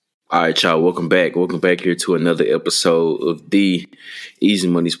All right, y'all. Welcome back. Welcome back here to another episode of the Easy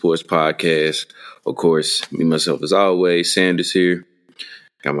Money Sports Podcast. Of course, me, myself, as always, Sanders here.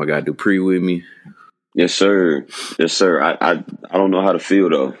 Got my guy Dupree with me. Yes, sir. Yes, sir. I don't know how to feel,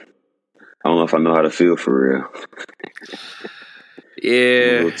 though. I don't know if I know how to feel for real.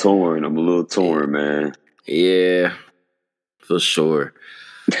 Yeah. I'm a little torn, man. Yeah, for sure.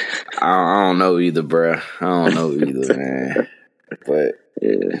 I don't know either, bruh. I don't know either, man. But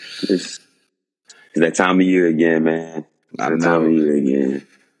yeah, it's that time of year again, man. I know.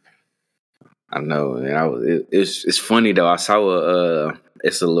 And it's funny though. I saw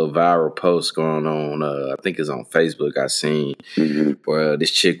it's a little viral post going on. I think it's on Facebook. I seen where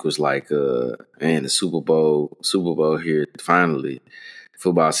this chick was like, "Man, the Super Bowl here finally,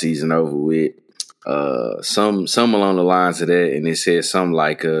 football season over with." Some along the lines of that, and it said something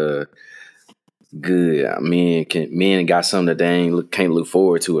like, "Good, men got something that they can't look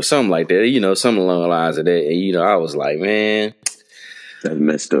forward to," or something like that. You know, something along the lines of that. And I was like, man. That's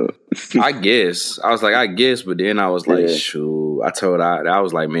messed up. I guess. But then I was like, shoot. I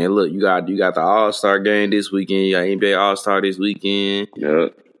was like, man, look, you got the All-Star game this weekend. You got NBA All-Star this weekend.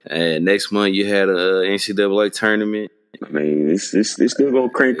 Yep. And next month you had a NCAA tournament. I mean, it's still gonna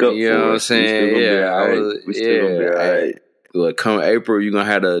crank up. You know what I'm saying? We still gonna be all right. Well, come April, you're gonna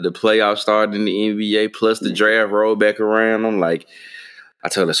have the playoffs start in the NBA plus the draft roll back around. I'm like, I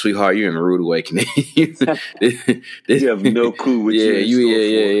told her, sweetheart, you're in a rude awakening. You have no clue what you're in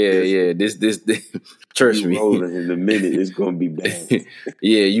store for. This trust me. In a minute, it's gonna be bad.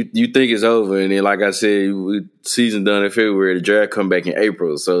 Yeah, you think it's over, and then like I said, season done in February, the draft come back in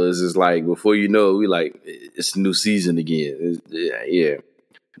April. So it's just like before you know it, we like it's a new season again.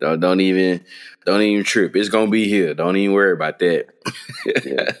 Don't even trip. It's gonna be here. Don't even worry about that.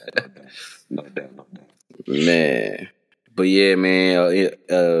 No doubt. Man. But yeah, man,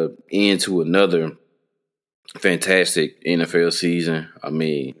 into another fantastic NFL season. I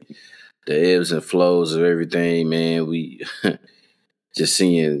mean, the ebbs and flows of everything, man. We just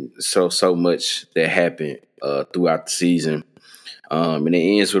seeing so much that happened throughout the season. And it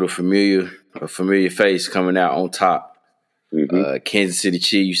ends with a familiar face coming out on top. Kansas City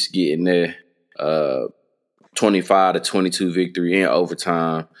Chiefs getting their 25-22 victory in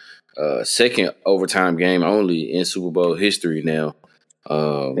overtime. Second overtime game only in Super Bowl history now.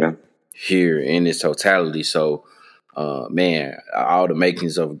 Here in its totality. So, man, all the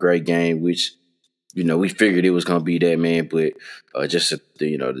makings of a great game, which, we figured it was going to be that, man. But just,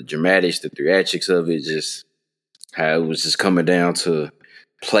 the dramatics, the theatrics of it, just how it was just coming down to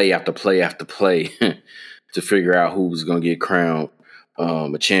play after play after play to figure out who was going to get crowned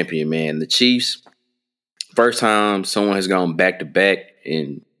a champion, man. The Chiefs, first time someone has gone back-to-back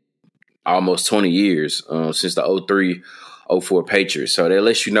in almost 20 years since the 03-04 Patriots. So that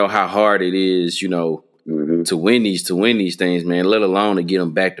lets you know how hard it is, to win these things, man, let alone to get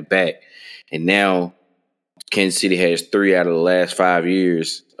them back to back. And now Kansas City has 3 out of the last 5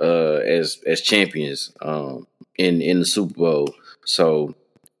 years as champions in the Super Bowl. So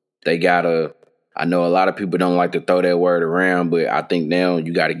they gotta. I know a lot of people don't like to throw that word around, but I think now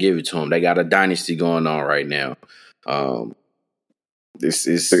you got to give it to them. They got a dynasty going on right now. This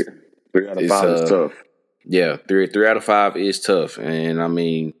is 3 out of 5 is tough. Yeah, 3 out of 5 is tough. And I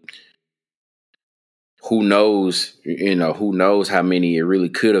mean, who knows, who knows how many it really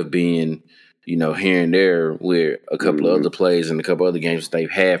could have been, here and there with a couple of other plays and a couple other games they've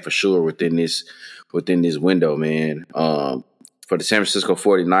had for sure within this window, man. For the San Francisco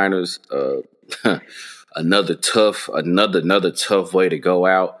 49ers, another tough way to go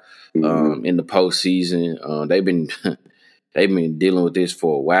out in the postseason. They've been dealing with this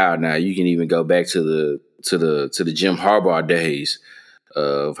for a while now. You can even go back to the Jim Harbaugh days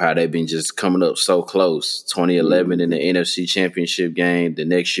of how they've been just coming up so close. 2011 in the NFC Championship game, the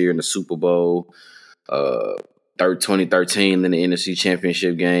next year in the Super Bowl, 2013 in the NFC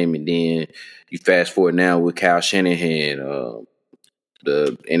Championship game, and then you fast forward now with Kyle Shanahan,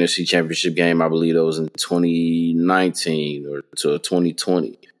 the NFC Championship game, I believe that was in 2019 or to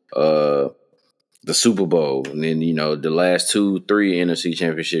 2020. The Super Bowl, and then, the last 2-3 NFC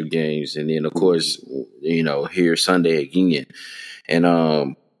Championship games, and then, of course, here Sunday again.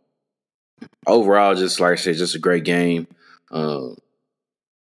 And overall, just like I said, just a great game. And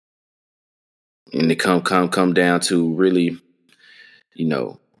it come down to really,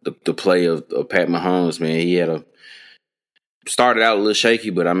 the play of Pat Mahomes, man. He had started out a little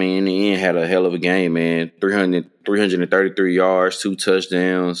shaky, but I mean, in the end, had a hell of a game, man. 333 yards, 2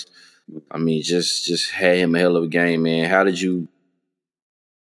 touchdowns. I mean, just had him a hell of a game, man.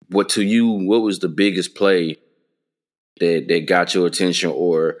 What was the biggest play that got your attention,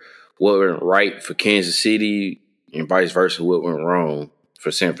 or what went right for Kansas City and vice versa, what went wrong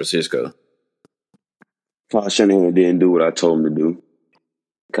for San Francisco? Kyle Shanahan didn't do what I told him to do.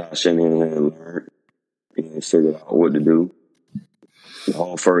 Kyle Shanahan hadn't learned. He hadn't figured out what to do. The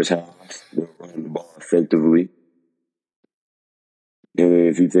whole first half, they were running the ball effectively. And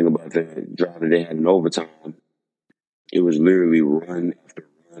if you think about that drive that they had in overtime, it was literally run after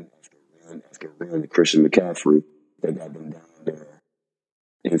run after run after run to Christian McCaffrey that got them down there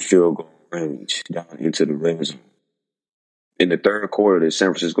in field goal range, down into the red zone. In the third quarter, the San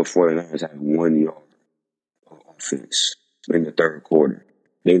Francisco 49ers had 1 yard of offense in the third quarter.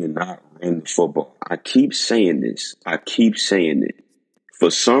 They did not run the football. I keep saying this. I keep saying it. For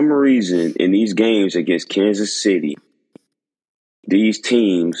some reason, in these games against Kansas City, these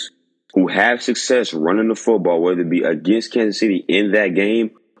teams who have success running the football, whether it be against Kansas City in that game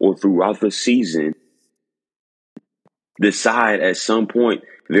or throughout the season, decide at some point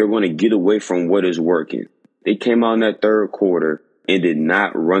they're going to get away from what is working. They came out in that third quarter and did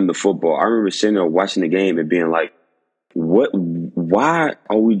not run the football. I remember sitting there watching the game and being like, why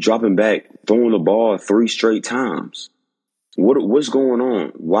are we dropping back, throwing the ball 3 straight times? What's going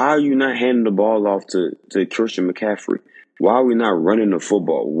on? Why are you not handing the ball off to Christian McCaffrey? Why are we not running the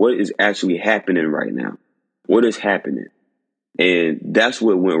football? What is actually happening right now? What is happening? And that's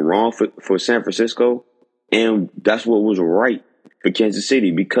what went wrong for San Francisco. And that's what was right for Kansas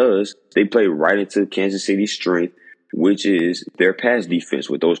City, because they played right into Kansas City's strength, which is their pass defense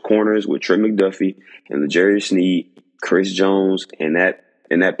with those corners, with Trey McDuffie and L'Jarius Sneed, Chris Jones, and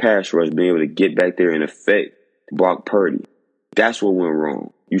that pass rush being able to get back there and affect Brock Purdy. That's what went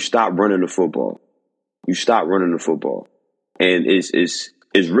wrong. You stop running the football. You stop running the football. And it's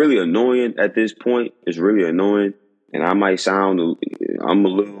really annoying at this point. It's really annoying. And I might sound, I'm a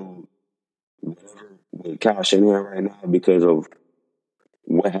little whatever with Kyle Shanahan right now because of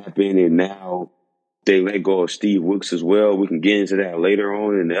what happened. And now they let go of Steve Wilkes as well. We can get into that later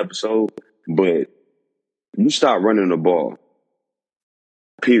on in the episode. But you stop running the ball.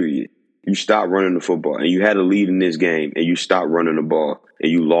 Period. You stopped running the football, and you had a lead in this game, and you stopped running the ball,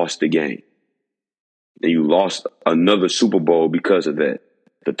 and you lost the game. And you lost another Super Bowl because of that.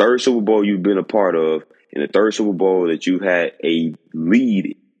 The third Super Bowl you've been a part of, and the third Super Bowl that you had a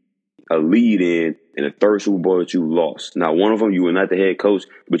lead in, and the third Super Bowl that you lost. Now, one of them, you were not the head coach,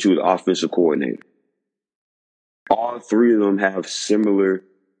 but you were the offensive coordinator. All three of them have similar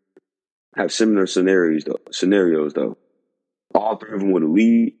scenarios, though. All three of them with a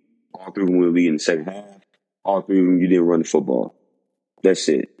lead. All three of them will lead in the second half. All three of them, you didn't run the football. That's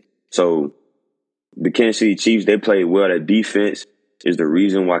it. So the Kansas City Chiefs, they played well. That defense is the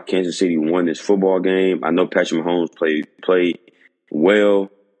reason why Kansas City won this football game. I know Patrick Mahomes played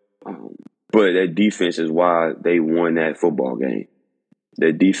well, but that defense is why they won that football game.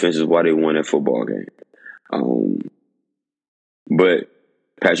 That defense is why they won that football game. But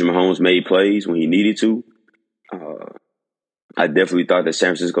Patrick Mahomes made plays when he needed to. I definitely thought that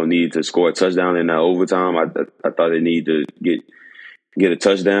San Francisco needed to score a touchdown in that overtime. I thought they needed to get a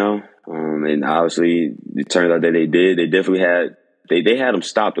touchdown. And obviously it turned out that they did. They definitely had them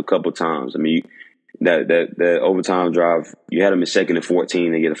stopped a couple times. I mean, that overtime drive, you had them in 2nd and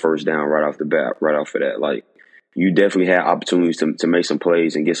 14 and get a first down right off the bat, right off of that. Like, you definitely had opportunities to make some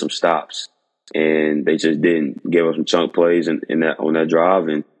plays and get some stops. And they just didn't give up some chunk plays on that drive,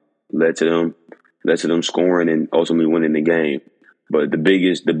 and led to them scoring and ultimately winning the game. But the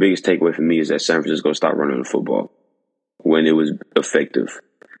biggest takeaway for me is that San Francisco stopped running the football when it was effective,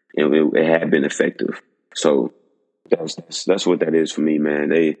 and it had been effective. So that's what that is for me, man.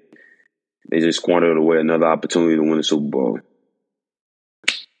 They just squandered away another opportunity to win the Super Bowl.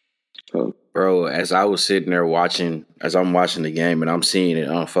 So, bro, as I'm watching the game and I'm seeing it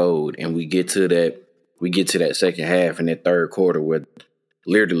unfold, and we get to that second half and that third quarter where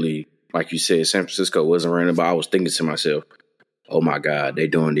literally, like you said, San Francisco wasn't running, but I was thinking to myself, oh my God, they're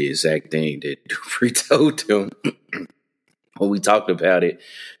doing the exact thing that Dupree told them when we talked about it.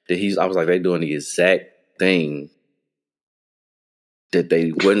 I was like, they're doing the exact thing that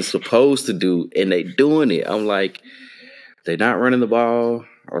they wasn't supposed to do, and they doing it. I'm like, they're not running the ball.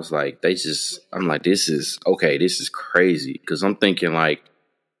 I was like, this is crazy. Because I'm thinking, like,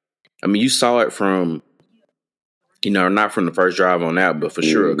 I mean, you saw it from, not from the first drive on out, but for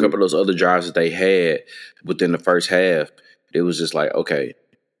sure, a couple of those other drives that they had within the first half, it was just like, okay,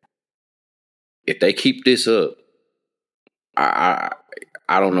 if they keep this up, I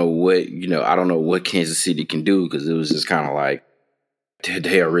don't know what Kansas City can do, because it was just kind of like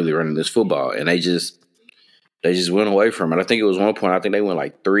they are really running this football, and they just went away from it. I think it was one point, I think they went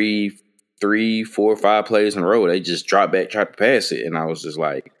like 3, 4, 5 plays in a row. They just dropped back, tried to pass it, and I was just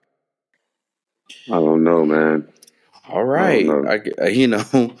like, I don't know, man. All I don't right,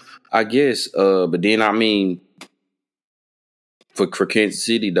 know. I guess. But then I mean, for Kansas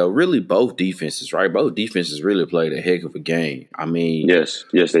City though, really both defenses, right? Both defenses really played a heck of a game. I mean, Yes,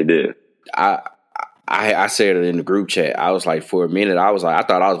 they did. I said it in the group chat. I was like, for a minute, I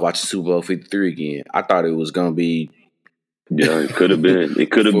thought I was watching Super Bowl 53 again. I thought it was gonna be. Yeah, it could have been.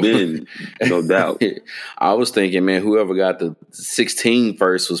 It could have been, no doubt. I was thinking, man, whoever got the 16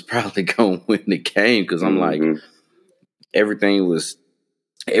 first was probably gonna win the game because I'm like, everything was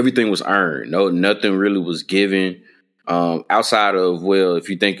earned. No, nothing really was given. Outside of, well, if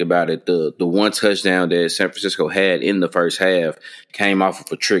you think about it, the one touchdown that San Francisco had in the first half came off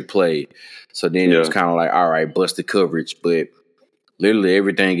of a trick play. So then it was kind of like, all right, busted coverage. But literally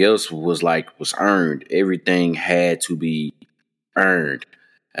everything else was earned. Everything had to be earned.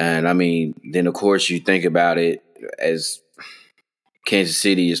 And I mean, then of course you think about it as Kansas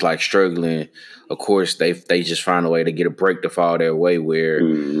City is like struggling. Of course, they just find a way to get a break to fall their way where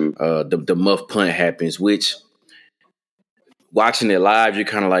the muff punt happens, which watching it live, you're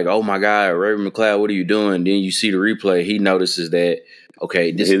kind of like, oh my God, Raven McLeod, what are you doing? Then you see the replay. He notices that,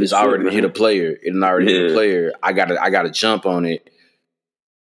 okay, this is already hit a player. It already hit a player. I gotta jump on it.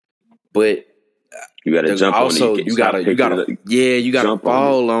 But you gotta jump also, on it. You gotta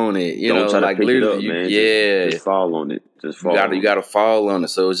fall on it. You Don't know, try to like pick literally, it up, man. Just fall on it. You gotta fall on it.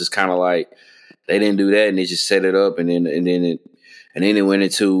 So it's just kind of like they didn't do that, and they just set it up, and then it went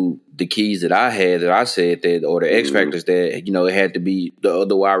into the keys that I said that, or the X factors that, it had to be the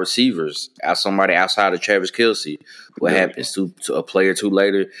other wide receivers, somebody outside of Travis Kelce. What happens to a player two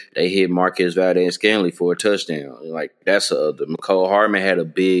later? They hit Marquez Valdez-Scantling for a touchdown. Like that's the McCole Hardman had a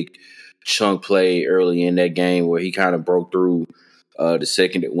big chunk play early in that game where he kind of broke through the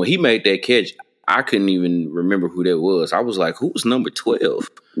second. When he made that catch, I couldn't even remember who that was. I was like, who was number 12?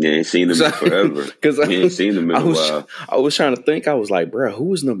 You ain't seen them in forever. Because you ain't seen them in a while. I was trying to think. I was like, bro, who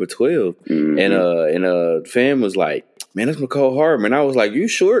was number 12? And fam was like, man, that's McCole Hardman. I was like, you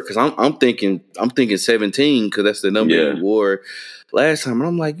sure? Because I'm thinking 17 because that's the number he wore last time. And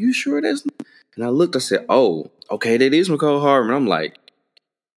I'm like, you sure that's? And I looked. I said, oh, okay, that is McCole Hardman. I'm like,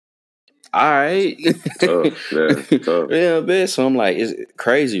 all right. Tough. Yeah, man. So I'm like, it's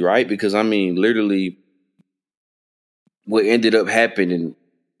crazy, right? Because I mean, literally, what ended up happening,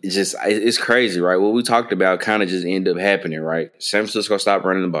 it's crazy, right? What we talked about kind of just ended up happening, right? San Francisco stopped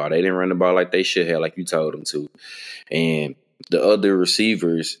running the ball. They didn't run the ball like they should have, like you told them to. And the other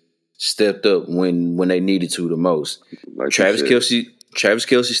receivers stepped up when they needed to the most. Like Travis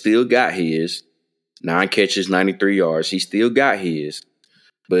Kelce still got his 9 catches, 93 yards. He still got his.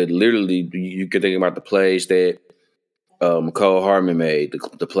 But literally, you could think about the plays that McCole Hardman made,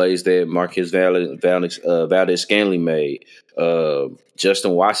 the plays that Marquez Valdez-Scantling made.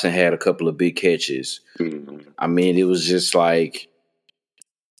 Justin Watson had a couple of big catches. I mean, it was just like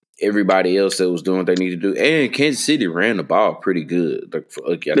everybody else that was doing what they needed to do. And Kansas City ran the ball pretty good. I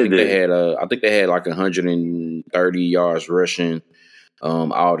think they had like 130 yards rushing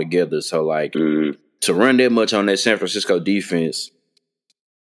all together. So like to run that much on that San Francisco defense,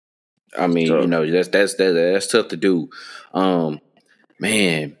 I mean, that's tough to do.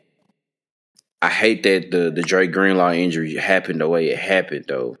 Man, I hate that the Drake Greenlaw injury happened the way it happened,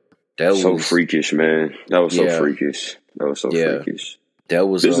 though. That was so freakish, man. That was so freakish. Freakish. That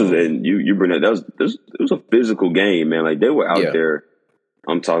was. And you bring that. It was a physical game, man. Like they were out there.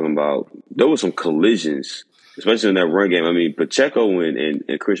 I'm talking about. There were some collisions, especially in that run game. I mean, Pacheco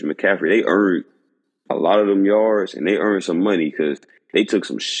and Christian McCaffrey, they earned a lot of them yards, and they earned some money because they took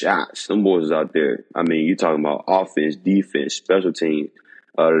some shots. Them boys was out there. I mean, you talking about offense, defense, special teams.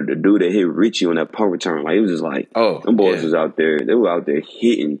 The dude that hit Richie on that punt return, like it was just like, them boys was out there. They were out there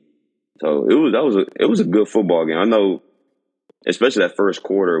hitting. So it was a good football game. I know, especially that first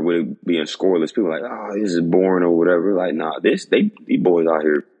quarter with it being scoreless. People were like, oh, this is boring or whatever. Like, nah, these boys out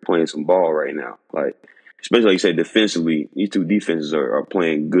here playing some ball right now. Like, especially like you said, defensively, these two defenses are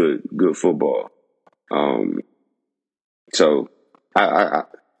playing good football. So I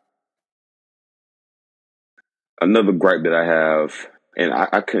another gripe that I have, and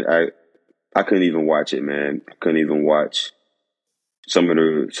I couldn't even watch it, man. I couldn't even watch some of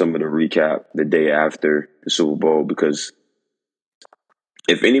the recap the day after the Super Bowl because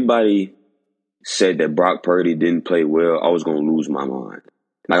if anybody said that Brock Purdy didn't play well, I was gonna lose my mind.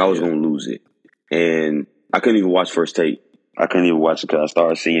 Like I was gonna lose it, and I couldn't even watch first take. I couldn't even watch it because I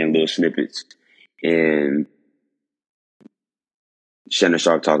started seeing little snippets and Shannon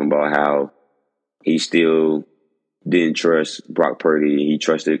Sharp talking about how he still didn't trust Brock Purdy. He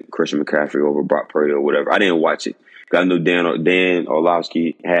trusted Christian McCaffrey over Brock Purdy or whatever. I didn't watch it. I know Dan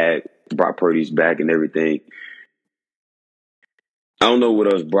Orlovsky had Brock Purdy's back and everything. I don't know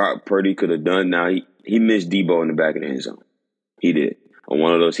what else Brock Purdy could have done. Now he missed Debo in the back of the end zone. He did. On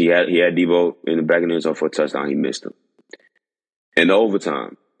one of those, he had Debo in the back of the end zone for a touchdown. He missed him. In the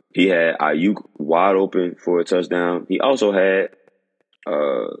overtime, he had Ayuk wide open for a touchdown. He also had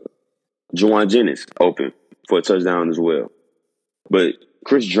Juwan Jennings open for a touchdown as well. But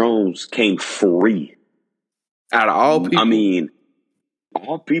Chris Jones came free. Out of all people? I mean,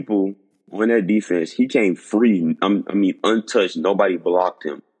 all people on that defense, he came free. Untouched. Nobody blocked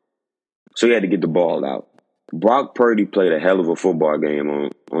him. So he had to get the ball out. Brock Purdy played a hell of a football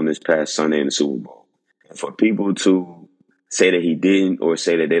game on this past Sunday in the Super Bowl. And for people to say that he didn't, or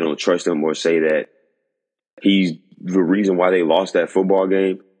say that they don't trust him, or say that he's the reason why they lost that football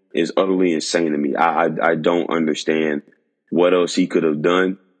game is utterly insane to me. I don't understand what else he could have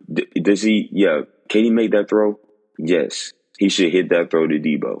done. Does he? Yeah. Can he make that throw? Yes. He should hit that throw to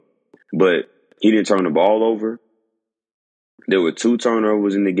Debo. But he didn't turn the ball over. There were 2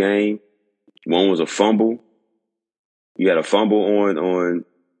 turnovers in the game. One was a fumble. You had a fumble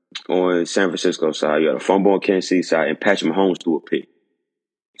on San Francisco side. You had a fumble on Kansas City side, and Patrick Mahomes threw a pick.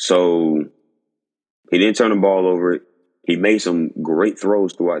 So he didn't turn the ball over. He made some great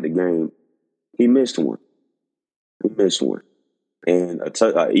throws throughout the game. He missed one. And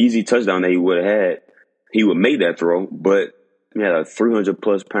an easy touchdown that he would have had, he would make that throw, but he had a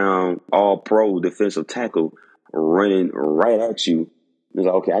 300-plus pound all-pro defensive tackle running right at you. He was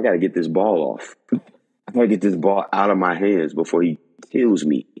like, okay, I got to get this ball off. I got to get this ball out of my hands before he kills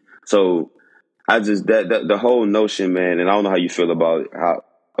me. So I just, the whole notion, man, and I don't know how you feel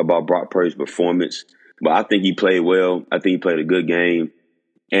about Brock Purdy's performance, but I think he played well. I think he played a good game.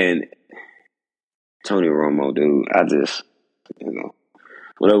 And Tony Romo, dude, I just,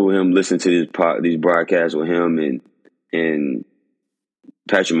 whatever with him, listen to these broadcasts with him and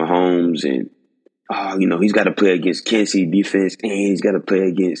Patrick Mahomes, and he's got to play against Kansas City defense, and he's got to play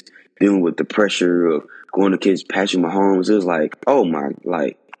against dealing with the pressure of going against Patrick Mahomes. It was like, oh my,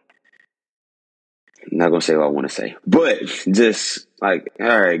 like, I'm not gonna say what I want to say, but just like,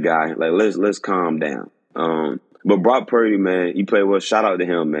 all right, guy, like let's calm down. But Brock Purdy, man, he played well. Shout out to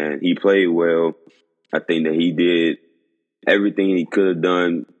him, man. He played well. I think that he did everything he could have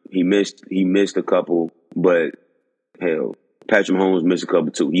done. He missed a couple, but hell, Patrick Mahomes missed a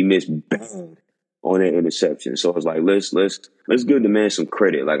couple too. He missed bad on that interception. So it's like let's give the man some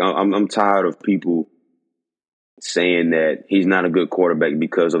credit. Like I'm tired of people saying that he's not a good quarterback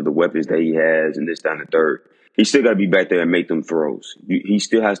because of the weapons that he has and this, that, and the third. He still got to be back there and make them throws. He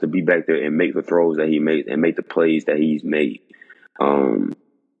still has to be back there and make the throws that he made and make the plays that he's made. And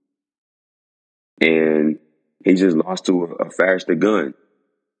he just lost to a faster gun.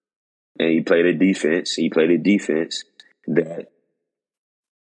 And he played a defense. That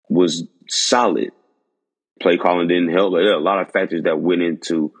was solid. Play calling didn't help. There are a lot of factors that went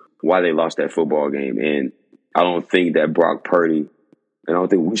into why they lost that football game. And I don't think that Brock Purdy, and I don't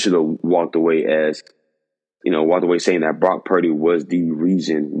think we should have walked away saying that Brock Purdy was the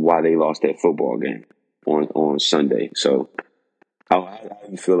reason why they lost that football game on Sunday. So how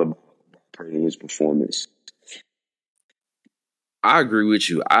do you feel about Purdy and his performance? I agree with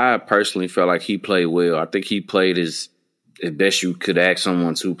you. I personally felt like he played well. I think he played as best you could ask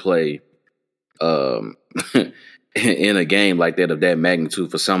someone to play in a game like that, of that magnitude,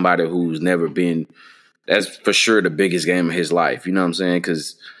 for somebody who's never been. That's for sure the biggest game of his life. You know what I'm saying?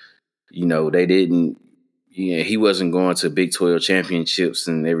 Because, they didn't. He wasn't going to Big 12 championships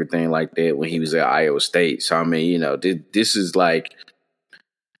and everything like that when he was at Iowa State. So, I mean, this is like,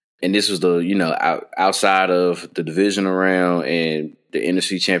 and this was the, outside of the division round and the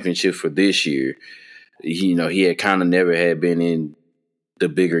NFC championship for this year, he had kind of never had been in the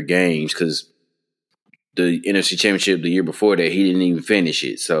bigger games, because the NFC championship the year before that, he didn't even finish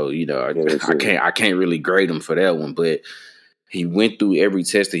it. So, I can't really grade him for that one, but he went through every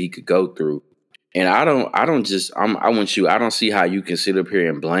test that he could go through. And I don't see how you can sit up here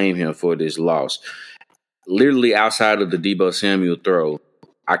and blame him for this loss. Literally outside of the Deebo Samuel throw,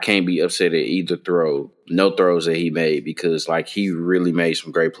 I can't be upset at either throw, no throws that he made, because like he really made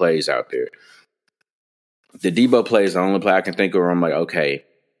some great plays out there. The Deebo play is the only play I can think of where I'm like, okay,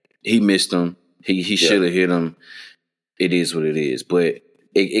 he missed them. He should have hit him. It is what it is. But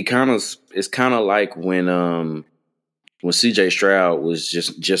it's kind of like when CJ Stroud was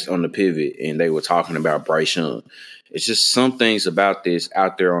just on the pivot and they were talking about Bryce Young. It's just some things about this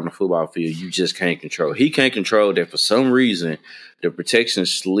out there on the football field you just can't control. He can't control that for some reason the protection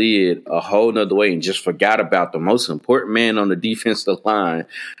slid a whole nother way and just forgot about the most important man on the defensive line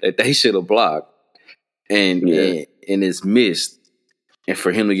that they should have blocked and it's missed. and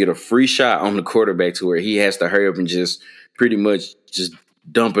for him to get a free shot on the quarterback to where he has to hurry up and just pretty much just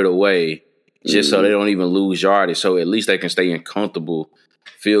dump it away just so they don't even lose yardage. So at least they can stay in comfortable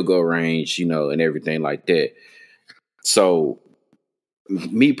field goal range, and everything like that. So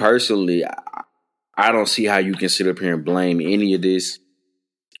me personally, I don't see how you can sit up here and blame any of this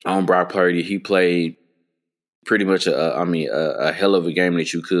on Brock Purdy. He played pretty much a hell of a game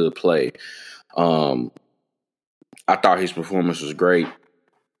that you could play. I thought his performance was great.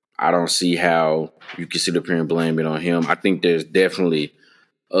 I don't see how you can sit up here and blame it on him. I think there's definitely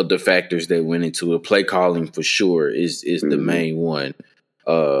other factors that went into it. Play calling for sure is the main one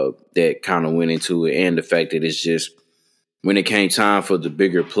that kind of went into it, and the fact that it's just when it came time for the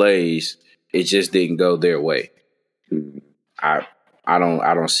bigger plays, it just didn't go their way. I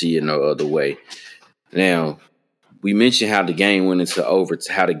don't see it no other way. Now, we mentioned how the game went into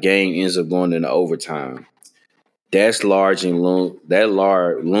how the game ends up going into overtime. That's large and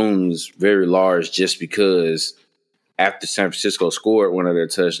looms very large just because after San Francisco scored one of their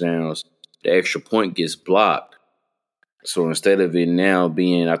touchdowns, the extra point gets blocked. So instead of it now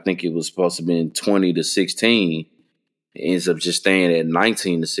being, I think it was supposed to be 20-16, it ends up just staying at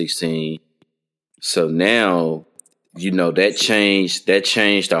 19-16. So now, that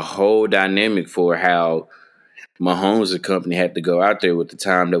changed the whole dynamic for how Mahomes and company had to go out there with the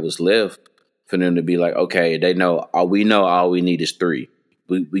time that was left for them to be like, okay, we know all we need is 3.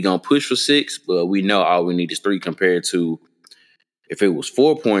 We gonna push for 6, but we know all we need is 3 compared to if it was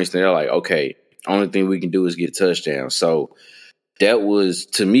 4 points, then they're like, okay, only thing we can do is get a touchdown. So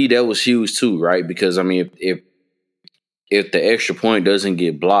to me, that was huge too, right? Because I mean, if the extra point doesn't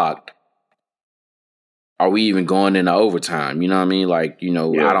get blocked, are we even going into overtime? You know what I mean? Like,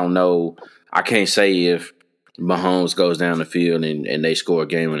 Yeah. I don't know. I can't say if Mahomes goes down the field and they score a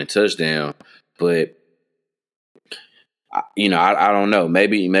game-winning touchdown, but I don't know.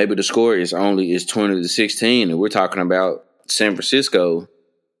 Maybe the score is 20-16, and we're talking about San Francisco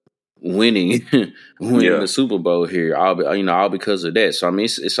winning the Super Bowl here. All because of that. So I mean,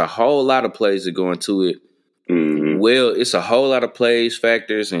 it's a whole lot of plays that go into it. Mm-hmm. Well, it's a whole lot of plays,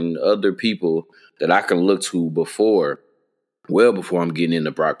 factors, and other people that I can look to before I'm getting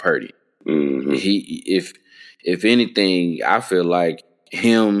into Brock Purdy. Mm-hmm. If anything, I feel like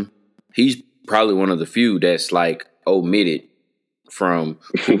he's probably one of the few that's like omitted from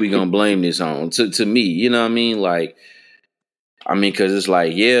who we gonna blame this on. To me, you know what I mean? Like, because it's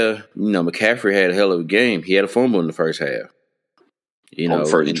like, McCaffrey had a hell of a game. He had a fumble in the first half. On the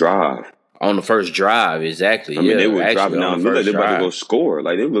first drive. On the first drive, exactly. I mean, they were dropping down. They about to go score.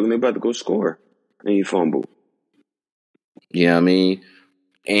 Like, they about to go score. And he fumbled. Yeah, I mean,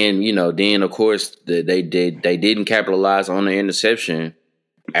 and then of course they didn't capitalize on the interception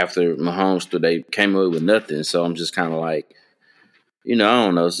after Mahomes. They came away with nothing. So I'm just kind of like, I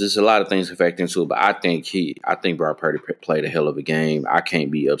don't know. There's a lot of things affecting into it, but I think Brock Purdy played a hell of a game. I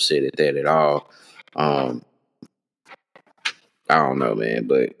can't be upset at that at all. I don't know, man,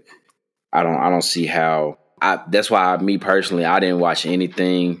 but I don't see how. That's why me personally, I didn't watch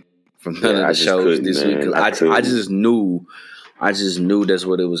anything from none of the shows this week. I just knew that's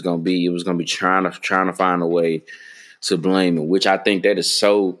what it was gonna be. It was gonna be trying to find a way to blame him, which I think that is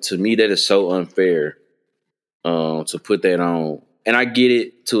so unfair to put that on. And I get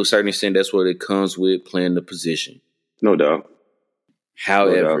it to a certain extent. That's what it comes with playing the position. No doubt.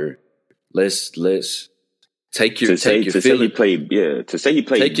 However, let's take your feelings. Take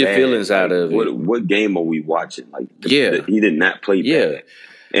your feelings out of it. What game are we watching? Like, he did not play bad.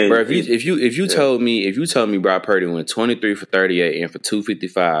 And bro, if you told me Brock Purdy went 23 for 38 and for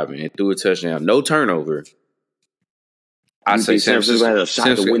 255 and threw a touchdown, no turnover, I'd say San Francisco had a shot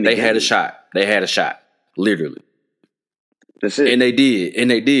to win the game. They had a shot, literally. That's it. And they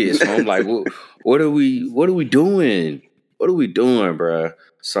did. So I'm like, what are we doing? What are we doing, bro?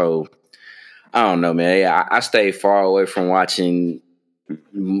 So I don't know, man. I stay far away from watching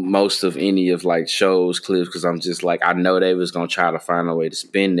most of any of like shows, clips, because I'm just like, I know they was gonna try to find a way to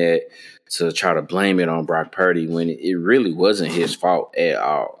spin that to try to blame it on Brock Purdy when it really wasn't his fault at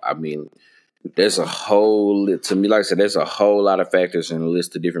all. I mean, there's a whole lot of factors in a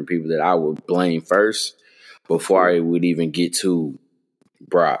list of different people that I would blame first before I would even get to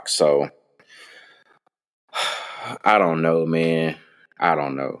Brock. So I don't know, man. I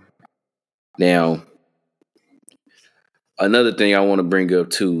don't know. Now, another thing I want to bring up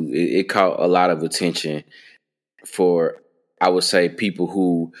too, it caught a lot of attention for, I would say, people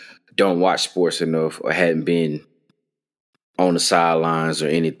who don't watch sports enough or hadn't been on the sidelines or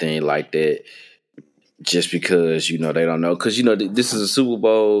anything like that, just because, they don't know. Because, this is a Super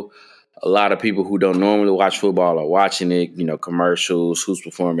Bowl. a lot of people who don't normally watch football are watching it, commercials, who's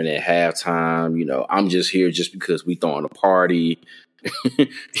performing at halftime. I'm just here just because we throwing a party.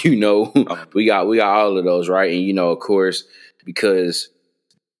 we got all of those, right? And of course, because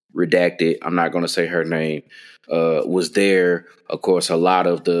redacted, I'm not going to say her name, was there. Of course, a lot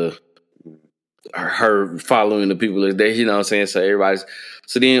of her following the people is there, what I'm saying? So everybody's,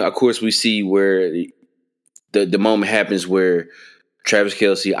 so then of course we see where the moment happens where Travis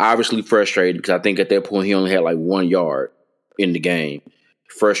Kelce obviously frustrated, because I think at that point he only had like 1 yard in the game.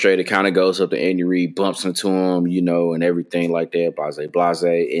 Frustrated, kind of goes up to Andy Reid, bumps into him, and everything like that, blase.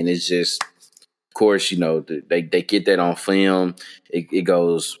 And it's just, of course, they get that on film. It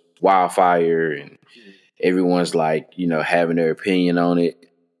goes wildfire, and everyone's like, having their opinion on it.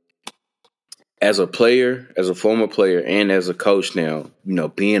 As a player, as a former player, and as a coach now,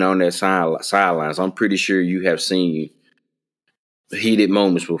 being on that sidelines, I'm pretty sure you have seen heated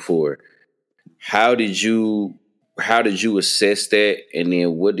moments before. How did you assess that, and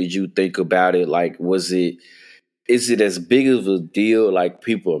then what did you think about it? Like, is it as big of a deal like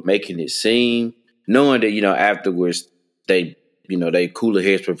people are making it seem, knowing that afterwards they cooler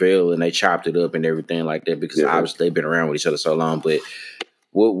heads prevail and they chopped it up and everything like that, because obviously they've been around with each other so long. But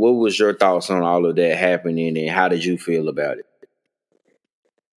what was your thoughts on all of that happening, and how did you feel about it?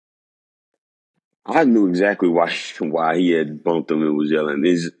 I knew exactly why he had bumped him and was yelling.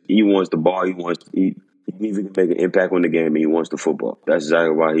 He wants the ball. He needs to make an impact on the game, and he wants the football. That's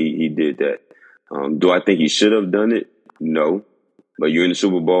exactly why he did that. Do I think he should have done it? No. But you're in the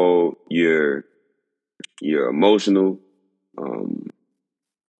Super Bowl. You're emotional.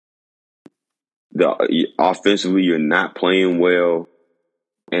 Offensively, you're not playing well,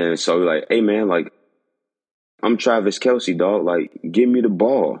 and so you're like, hey man, like, I'm Travis Kelce, dog. Like, give me the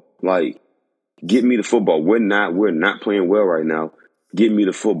ball. Like, get me the football. We're not playing well right now. Give me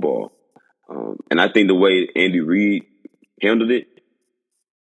the football. And I think the way Andy Reid handled it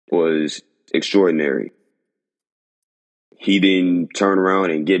was extraordinary. He didn't turn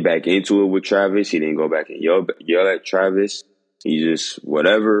around and get back into it with Travis. He didn't go back and yell at Travis. He just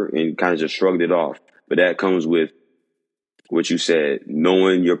whatever and kind of just shrugged it off. But that comes with what you said,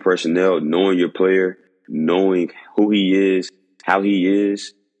 knowing your personnel, knowing your player, knowing who he is, how he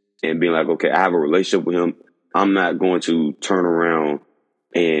is, and being like, okay, I have a relationship with him. I'm not going to turn around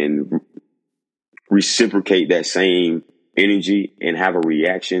and reciprocate that same energy and have a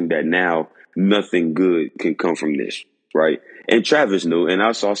reaction that now nothing good can come from this, right? And Travis knew, and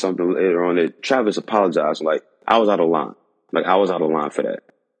I saw something later on that Travis apologized, like, I was out of line. Like, I was out of line for that.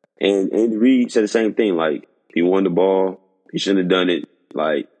 And Andy Reid said the same thing, like, he won the ball, he shouldn't have done it.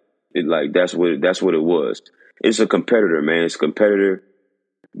 Like that's what it was. It's a competitor, man. It's a competitor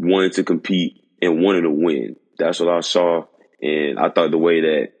wanting to compete and wanting to win. That's what I saw. And I thought the way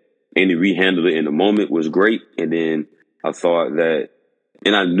that Andy Reid handled it in the moment was great. And then I thought that,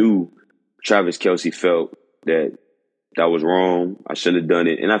 and I knew Travis Kelce felt that was wrong. I shouldn't have done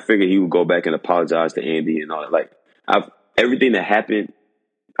it. And I figured he would go back and apologize to Andy and all that. Like, everything that happened,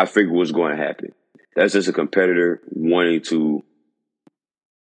 I figured was going to happen. That's just a competitor wanting to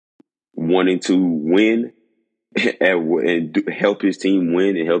win and help his team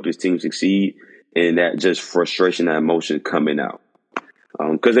win and help his team succeed, and that just frustration, that emotion coming out.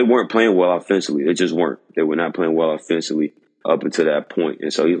 Because they weren't playing well offensively. They just weren't. They were not playing well offensively up until that point.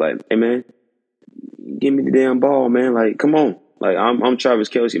 And so he's like, hey, man, give me the damn ball, man. Like, come on. Like, I'm Travis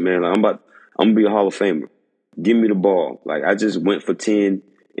Kelce, man. Like, I'm going to be a Hall of Famer. Give me the ball. Like, I just went for 10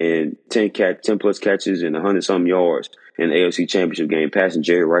 plus catches and 100-something yards in the AFC Championship game, passing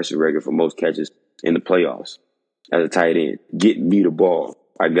Jerry Rice's record for most catches in the playoffs as a tight end. Get me the ball.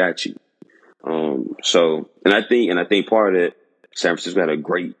 I got you. And I think part of that, San Francisco had a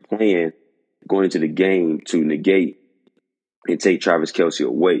great plan going into the game to negate and take Travis Kelce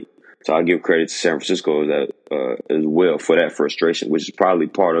away. So I give credit to San Francisco as well for that frustration, which is probably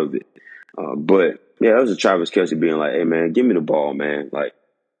part of it. But yeah, that was a Travis Kelce being like, hey man, give me the ball, man. Like,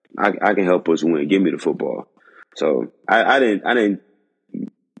 I can help us win. Give me the football. So I didn't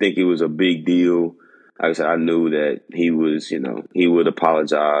think it was a big deal. Like I said, I knew that he would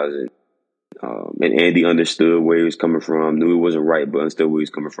apologize, and Andy understood where he was coming from, knew it wasn't right, but understood where he was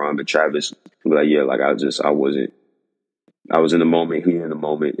coming from. But Travis was like, yeah, like I was in the moment, he in the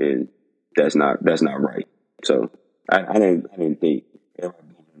moment, and that's not right. So I didn't think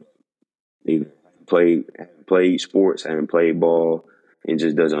either. Haven't played sports, haven't played ball, and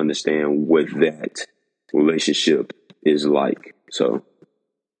just doesn't understand what that relationship is like. So,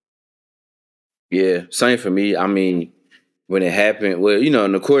 yeah, same for me. I mean, when it happened, well,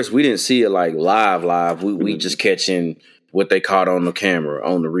 and of course we didn't see it like live. We just catching what they caught on the camera,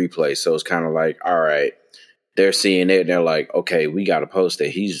 on the replay. So it's kind of like, all right, they're seeing it and they're like, okay, we got to post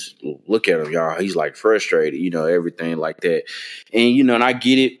that. Look at him, y'all. He's like frustrated, everything like that. And, and I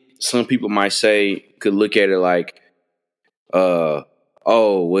get it. Some people might could look at it like, oh,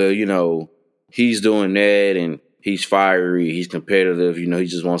 well, he's doing that and he's fiery, he's competitive, he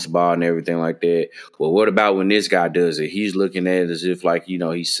just wants the ball and everything like that. Well, what about when this guy does it? He's looking at it as if like,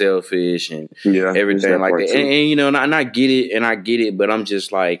 he's selfish and everything like that. And I get it, but I'm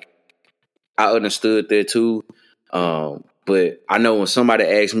just like, I understood that too. But I know when somebody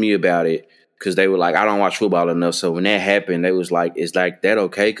asked me about it, because they were like, I don't watch football enough. So when that happened, they was like, is like that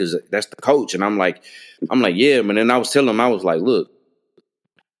okay? Because that's the coach. And I'm like, yeah. But then I was telling them, I was like, look,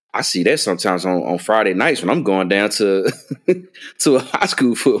 I see that sometimes on Friday nights when I'm going down to to a high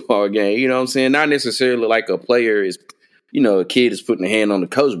school football game. You know what I'm saying? Not necessarily like a player is, a kid is putting a hand on the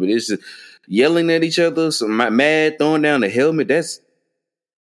coach, but it's just yelling at each other, some mad, throwing down the helmet. That's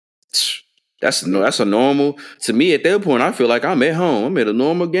a normal. To me, at that point, I feel like I'm at home. I'm at a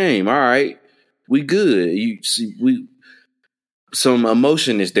normal game. All right, we good. Some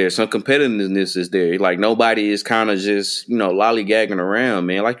emotion is there, some competitiveness is there. Like nobody is kind of just lollygagging around,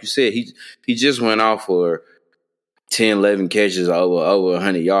 man. Like you said, he just went off for 10, 11 catches over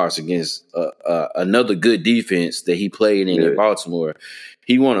 100 yards against another good defense that he played in Baltimore.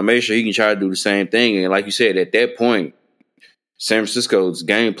 He want to make sure he can try to do the same thing. And like you said, at that point, San Francisco's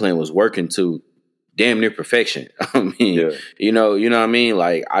game plan was working to damn near perfection. I mean, you know what I mean?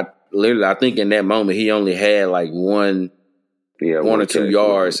 Like I think in that moment he only had like one or 2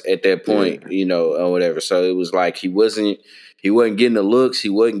 yards at that point, or whatever. So it was like he wasn't getting the looks, he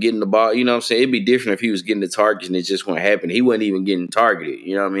wasn't getting the ball. You know what I'm saying? It'd be different if he was getting the targets and it just wouldn't happen. He wasn't even getting targeted.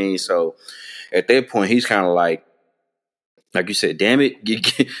 You know what I mean? So at that point, he's kind of like you said, damn it, give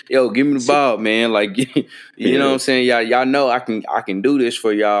me the ball, man. Like, you know what I'm saying? Y'all know I can do this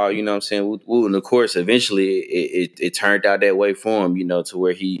for y'all. You know what I'm saying? And of course, eventually it turned out that way for him. To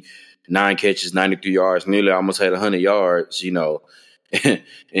where he 9 catches, 93 yards, nearly almost had 100 yards. In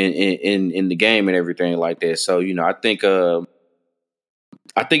the game and everything like that. So I think it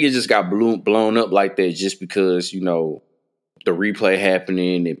just got blown up like that just because the replay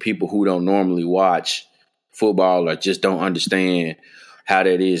happening and people who don't normally watch football or just don't understand how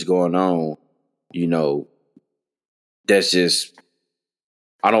that is going on. That's just,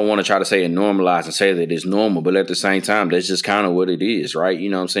 I don't want to try to say it normalized and say that it's normal, but at the same time, that's just kind of what it is, right? You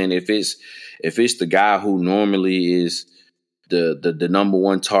know what I'm saying? If it's the guy who normally is the number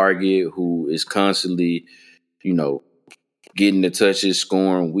one target, who is constantly, getting the touches,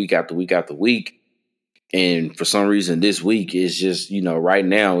 scoring week after week after week, and for some reason this week is just, right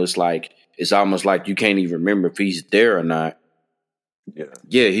now it's almost like you can't even remember if he's there or not.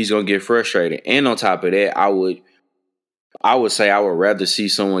 Yeah, he's gonna get frustrated. And on top of that, I would say I would rather see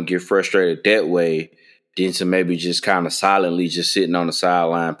someone get frustrated that way than to maybe just kind of silently just sitting on the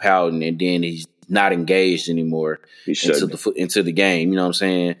sideline pouting and then he's not engaged anymore into the game. You know what I'm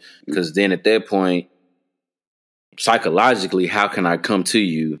saying? Because then at that point, psychologically, how can I come to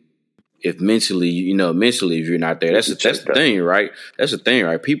you if mentally if you're not there? That's the thing, right? That's the thing,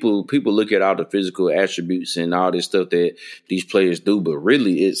 right? People look at all the physical attributes and all this stuff that these players do, but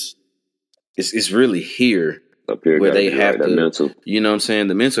really it's really here where they have to, mental. You know what I'm saying?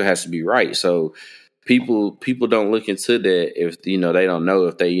 The mental has to be right. So people don't look into that if they don't know,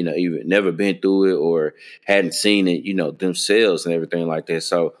 if they even never been through it or hadn't seen it themselves and everything like that.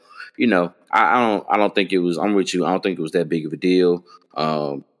 So I don't think it was, I'm with you, I don't think it was that big of a deal.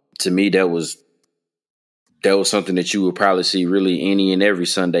 To me, that was something that you would probably see really any and every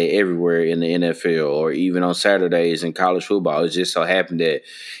Sunday everywhere in the NFL or even on Saturdays in college football. It just so happened that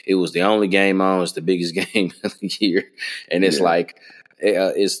it was the only game on. It's the biggest game of the year, and it's like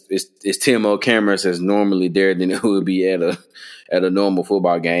it's 10 more cameras that's normally there than it would be at a normal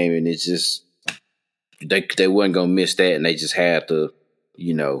football game, and it's just they wasn't gonna miss that, and they just had to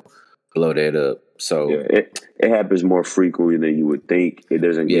blow that up. So it happens more frequently than you would think. It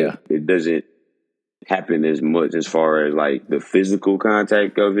doesn't happen as much as far as like the physical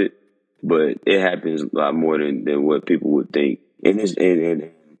contact of it, but it happens a lot more than what people would think. And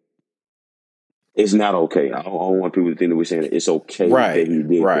it's not okay. I don't want people to think that we're saying that it's okay that he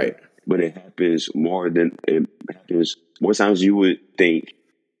did that. But it happens more times you would think,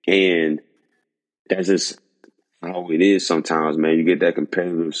 and that's just how it is sometimes, man. You get that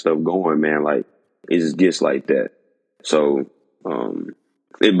competitive stuff going, man. Like it just gets like that. So,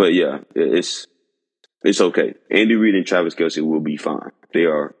 it's okay. Andy Reid and Travis Kelce will be fine. They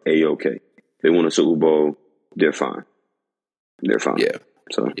are A-okay. They won a Super Bowl. They're fine. They're fine. Yeah.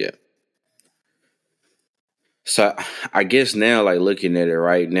 So yeah. So I guess now, like looking at it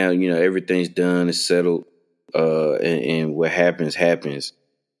right now, everything's done, it's settled, and what happens happens.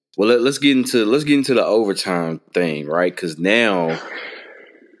 Well, let's get into the overtime thing, right? Because now,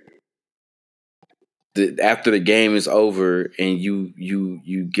 after the game is over, and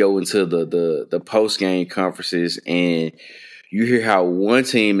you go into the post game conferences, and you hear how one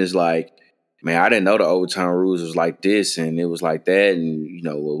team is like, "Man, I didn't know the overtime rules was like this, and it was like that, and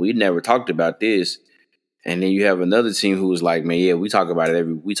well, we never talked about this." And then you have another team who was like, "Man, yeah, we talked about it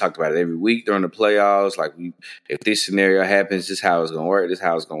every week during the playoffs. Like, if this scenario happens, this is how it's gonna work. This is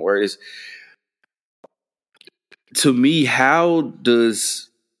how it's gonna work." To me, how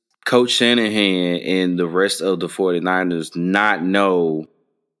does Coach Shanahan and the rest of the 49ers not know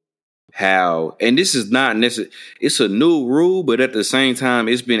how? And this is not necessarily, it's a new rule, but at the same time,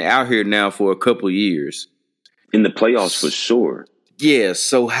 it's been out here now for a couple of years. In the playoffs, for sure. Yeah.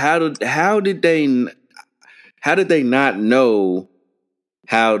 So how did they not know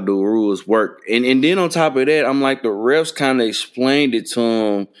how the rules work? And then on top of that, I'm like, the refs kind of explained it to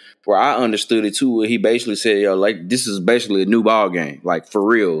him where I understood it too, where he basically said, "Yo, like, this is basically a new ball game, like for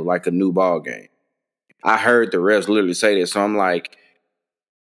real, like a new ball game." I heard the refs literally say that. So I'm like,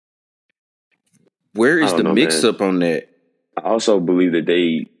 where is the mix up on that? I also believe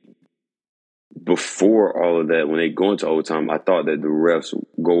that before all of that, when they go into overtime, I thought that the refs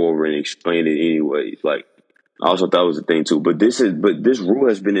go over and explain it anyway. Like, I also thought it was a thing too. But this rule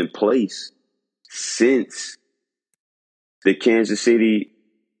has been in place since the Kansas City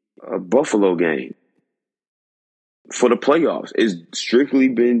Buffalo game for the playoffs. It's strictly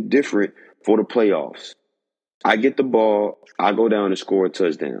been different for the playoffs. I get the ball, I go down and score a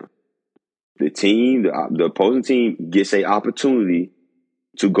touchdown. The opposing team gets an opportunity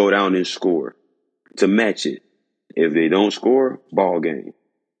to go down and score, to match it. If they don't score, ball game.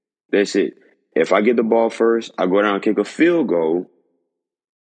 That's it. If I get the ball first, I go down and kick a field goal.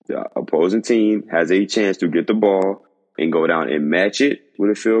 The opposing team has a chance to get the ball and go down and match it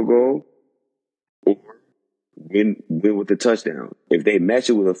with a field goal, or win with the touchdown. If they match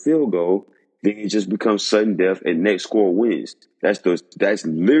it with a field goal, then it just becomes sudden death and next score wins. That was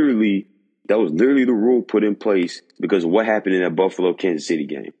literally the rule put in place because of what happened in that Buffalo Kansas City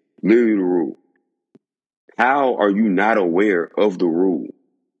game. Literally the rule. How are you not aware of the rule?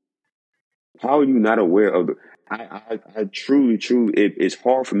 How are you not aware of the? I truly, it's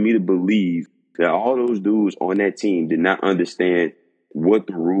hard for me to believe that all those dudes on that team did not understand what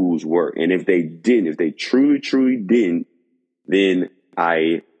the rules were. And if they truly didn't, then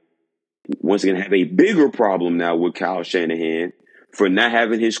I once again have a bigger problem now with Kyle Shanahan for not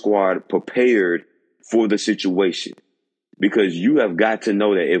having his squad prepared for the situation. Because you have got to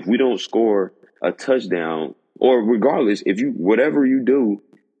know that if we don't score a touchdown, or regardless, whatever you do,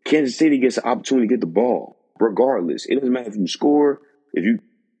 Kansas City gets an opportunity to get the ball. Regardless, it doesn't matter if you score, if you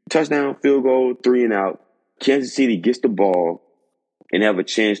touchdown, field goal, 3 and out, Kansas City gets the ball and have a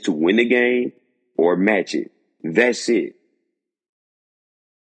chance to win the game or match it. That's it.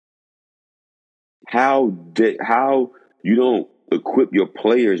 How you don't equip your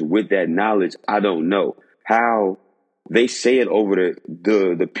players with that knowledge, I don't know. How they say it over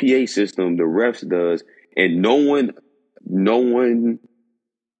the PA system, the refs does, and no one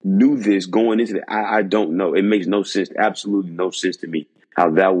knew this going into it. I don't know. It makes no sense, absolutely no sense to me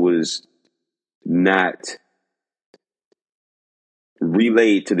how that was not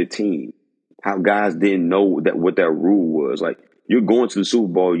relayed to the team. How guys didn't know what that rule was. Like, you're going to the Super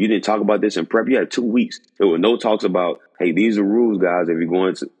Bowl. You didn't talk about this in prep. You had 2 weeks. There were no talks about, hey, these are rules, guys.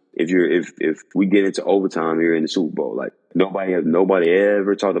 If we get into overtime here in the Super Bowl, like nobody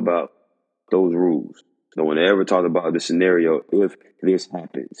ever talked about those rules. No one ever talked about the scenario if this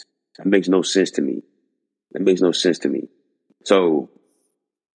happens. That makes no sense to me. So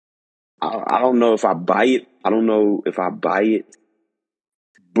I don't know if I buy it.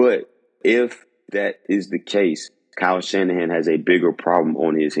 But if that is the case, Kyle Shanahan has a bigger problem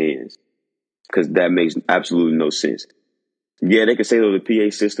on his hands because that makes absolutely no sense. Yeah, they can say the PA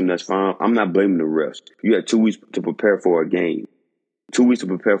system, that's fine. I'm not blaming the refs. You had 2 weeks to prepare for a game, 2 weeks to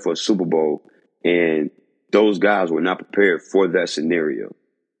prepare for a Super Bowl, and those guys were not prepared for that scenario.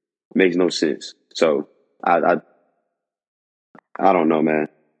 Makes no sense. So I don't know, man.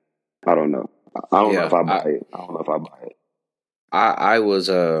 I don't know. I don't know if I buy it.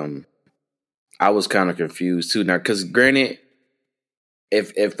 I was kind of confused too now, because granted,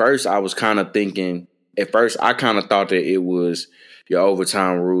 if at first I was kind of thinking, at first I kind of thought that it was your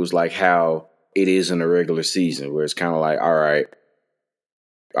overtime rules like how it is in the regular season, where it's kind of like, all right,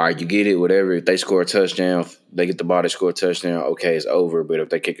 all right, you get it, whatever. If they score a touchdown, they get the ball, they score a touchdown, okay, it's over. But if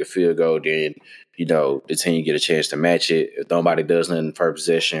they kick a field goal, then, the team get a chance to match it. If nobody does nothing per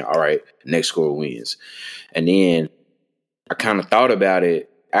possession, all right, next score wins. And then I kind of thought about it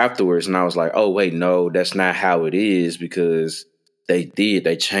afterwards, and I was like, oh, wait, no, that's not how it is, because they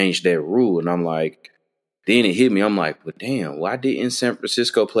changed that rule. And I'm like, then it hit me. I'm like, well, damn, why didn't San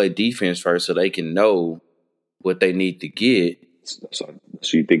Francisco play defense first so they can know what they need to get? That's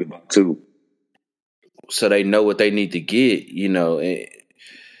what you think about too. So they know what they need to get,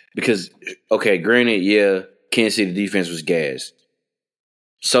 because, okay, granted, yeah, Kansas City defense was gassed.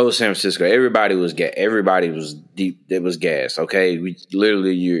 So was San Francisco. Everybody was Everybody was deep. It was gas. Okay, we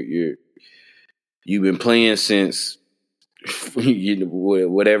literally you've been playing since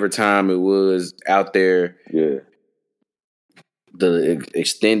whatever time it was out there. Yeah. The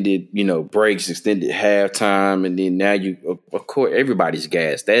extended, breaks, extended halftime, and then now of course, everybody's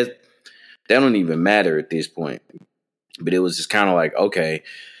gassed. That don't even matter at this point. But it was just kind of like, okay.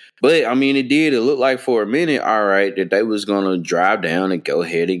 But, I mean, it looked like for a minute, all right, that they was going to drive down and go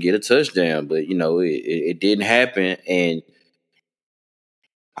ahead and get a touchdown. But, it didn't happen. And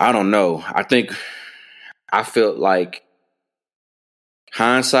I don't know. I felt like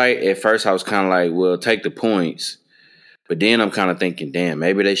hindsight, at first I was kind of like, well, take the points. But then I'm kind of thinking, damn,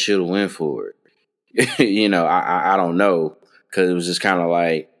 maybe they should have went for it. I don't know. Because it was just kind of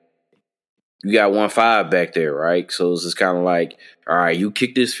like, you got 1-5 back there, right? So it's just kind of like, all right, you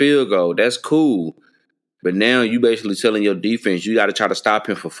kick this field goal. That's cool. But now you basically telling your defense you got to try to stop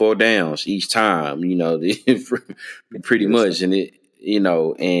him for 4 downs each time, pretty much. And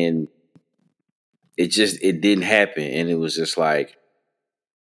and it didn't happen. And it was just like,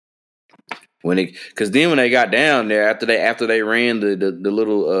 because then when they got down there after they ran the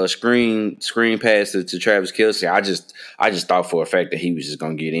little screen pass to Travis Kelce, I just thought for a fact that he was just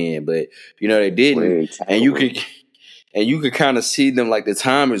gonna get in, but they didn't, and you could kind of see them, like, the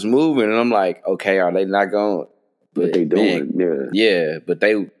time is moving, and I'm like, okay, are they not going? But they doing, man, yeah. But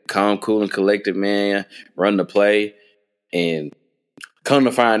they calm, cool, and collected, man, run the play, and come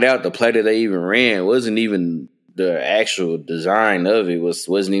to find out, the play that they even ran wasn't even the actual design of it,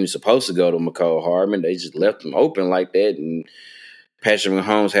 wasn't even supposed to go to McCall Hardman. They just left him open like that, and Patrick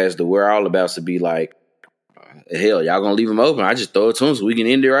Mahomes has the whereabouts to be like, hell, y'all gonna leave him open? I just throw it to him so we can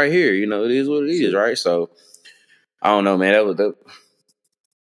end it right here. It is what it is, right? So I don't know, man.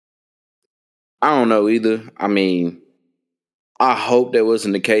 I don't know either. I mean, I hope that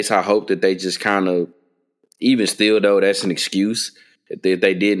wasn't the case. I hope that they just kind of, even still though, that's an excuse that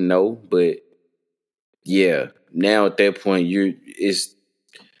they didn't know, but yeah. Now at that point,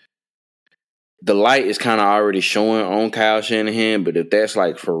 the light is kind of already showing on Kyle Shanahan. But if that's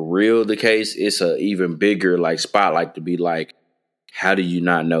like for real the case, it's a even bigger like spotlight to be like, how do you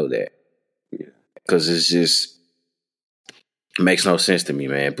not know that? Yeah, because it's just makes no sense to me,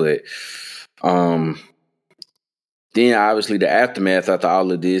 man. But then obviously the aftermath after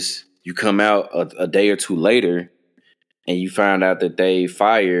all of this, you come out a day or two later, and you find out that they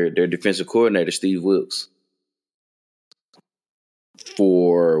fired their defensive coordinator, Steve Wilks.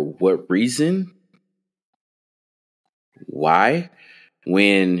 For what reason? Why?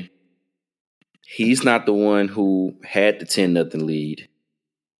 When he's not the one who had the 10-0 lead.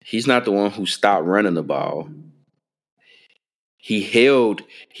 He's not the one who stopped running the ball. He held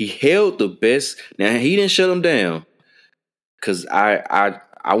the best. Now, he didn't shut them down, because I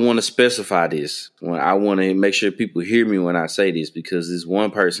want to specify this. I want to make sure people hear me when I say this, because there's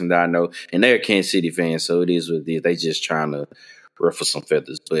one person that I know, and they're a Kansas City fan, so it is what it is. They just trying to ruffle some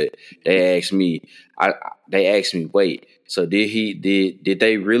feathers. But they asked me, wait, so did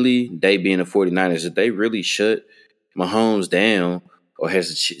they really, they being the 49ers, did they really shut Mahomes down, or has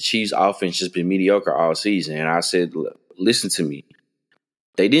the Chiefs offense just been mediocre all season? And I said, listen to me.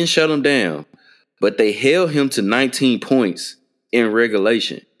 They didn't shut him down, but they held him to 19 points in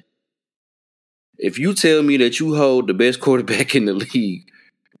regulation. If you tell me that you hold the best quarterback in the league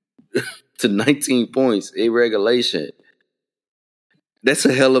to 19 points in regulation, that's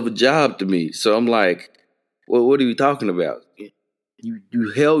a hell of a job to me. So I'm like, well, what are you talking about?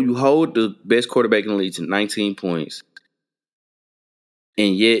 You hold the best quarterback in the league to 19 points,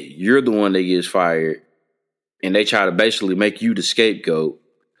 and yet you're the one that gets fired, and they try to basically make you the scapegoat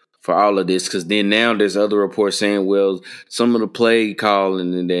for all of this, because then now there's other reports saying, well, some of the play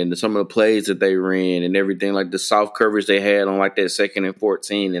calling and then some of the plays that they ran and everything, like the soft coverage they had on like that 2nd and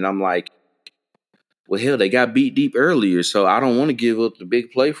 14, and I'm like, well, hell, they got beat deep earlier, so I don't want to give up the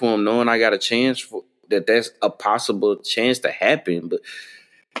big play for them, knowing I got a chance for that's a possible chance to happen. But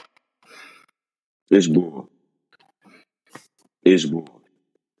it's bull. It's bull.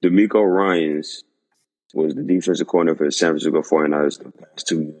 DeMeco Ryans was the defensive coordinator for the San Francisco 49ers the past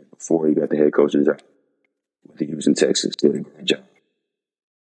 2 years before he got the head coaching job. I think he was in Texas. Did a great job.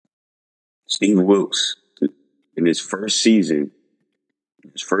 Steve Wilks, in his first season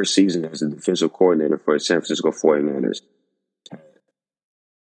as a defensive coordinator for the San Francisco 49ers,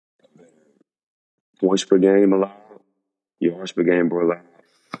 points per game allowed, yards per game were allowed,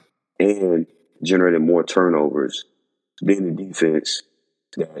 and generated more turnovers than the defenses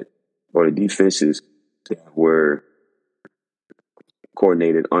that were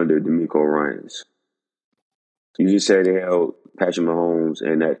coordinated under DeMeco Ryans. You just said they held Patrick Mahomes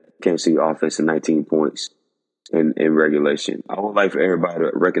and that Kansas City offense to 19 points in regulation. I would like for everybody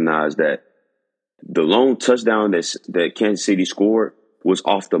to recognize that the lone touchdown that Kansas City scored was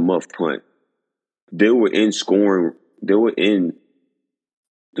off the muff punt. They were in the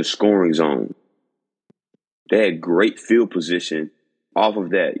scoring zone. They had great field position. Off of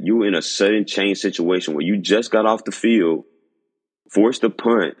that, you were in a sudden change situation where you just got off the field, forced a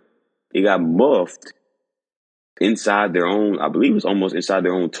punt. It got muffed inside their own, I believe it was almost inside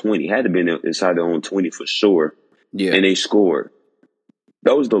their own 20. Had to have been inside their own 20 for sure. Yeah. And they scored.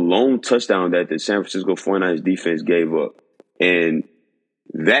 That was the lone touchdown that the San Francisco 49ers defense gave up. And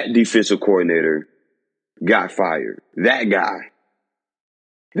that defensive coordinator got fired. That guy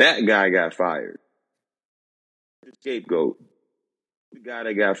got fired. The scapegoat. The guy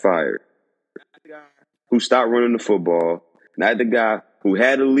that got fired. Not the guy who stopped running the football. Not the guy who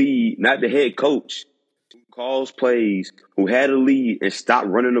had a lead. Not the head coach who calls plays, who had a lead and stopped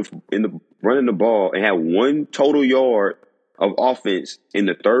running the ball and had one total yard of offense in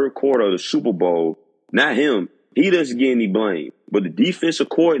the third quarter of the Super Bowl. Not him. He doesn't get any blame. But the defensive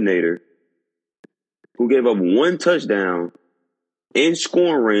coordinator who gave up one touchdown in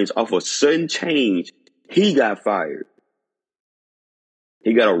scoring range off a sudden change, he got fired.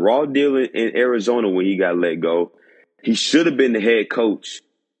 He got a raw deal in Arizona when he got let go. He should have been the head coach.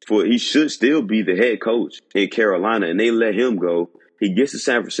 He should still be the head coach in Carolina, and they let him go. He gets to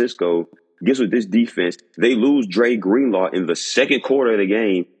San Francisco, gets with this defense. They lose Dre Greenlaw in the second quarter of the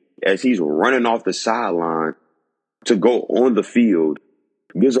game as he's running off the sideline to go on the field.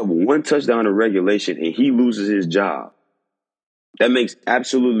 Gives up one touchdown in regulation, and he loses his job. That makes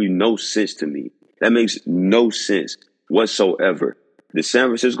absolutely no sense to me. That makes no sense whatsoever. The San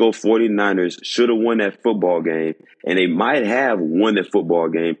Francisco 49ers should have won that football game, and they might have won that football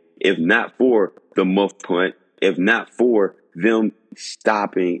game if not for the muff punt, if not for them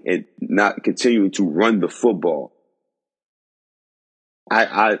stopping and not continuing to run the football.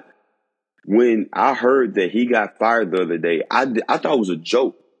 When I heard that he got fired the other day, I thought it was a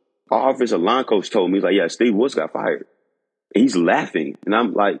joke. Our offensive line coach told me, he's like, yeah, Steve Wilks got fired. And he's laughing. And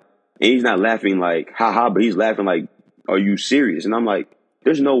I'm like, and he's not laughing like, ha, but he's laughing like, are you serious? And I'm like,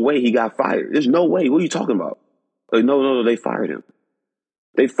 there's no way he got fired. There's no way. What are you talking about? Like, no, they fired him.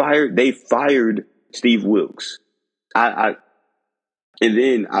 They fired Steve Wilks. And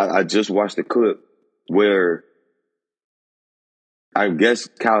then I just watched the clip where I guess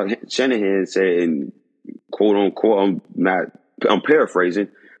Kyle Shanahan said, and quote unquote, I'm paraphrasing,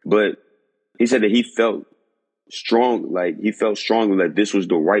 but he said that he felt strongly that this was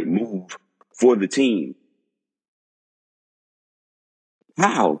the right move for the team.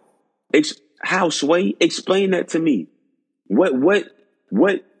 How? How, Sway? Explain that to me. What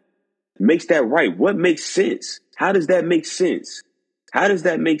makes that right? What makes sense? How does that make sense? I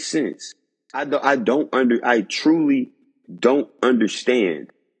truly don't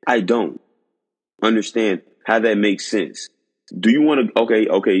understand. I don't understand how that makes sense. Do you want to,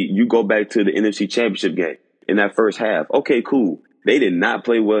 okay, you go back to the NFC Championship game in that first half. Okay, cool. They did not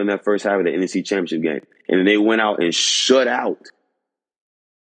play well in that first half of the NFC Championship game. And then they went out and shut out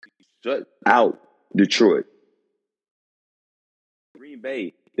Detroit. Green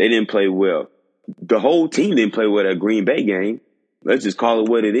Bay, they didn't play well. The whole team didn't play well that Green Bay game. Let's just call it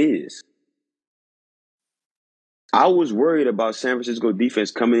what it is. I was worried about San Francisco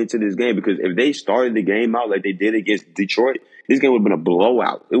defense coming into this game because if they started the game out like they did against Detroit, this game would have been a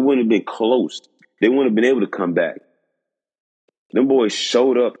blowout. It wouldn't have been close. They wouldn't have been able to come back. Them boys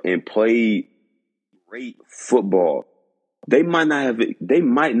showed up and played great football. They might not have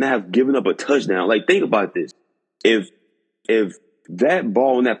given up a touchdown. Like, think about this. If that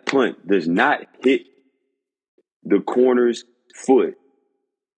ball and that punt does not hit the corner's foot,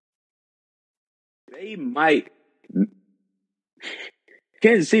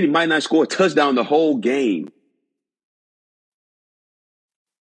 Kansas City might not score a touchdown the whole game.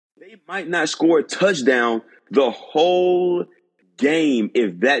 They might not score a touchdown the whole game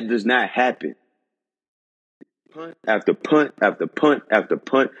if that does not happen. punt after punt after punt after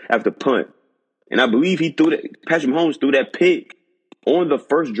punt after punt. And I believe Patrick Mahomes threw that pick on the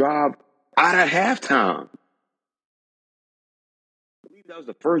first drive out of halftime. I believe that was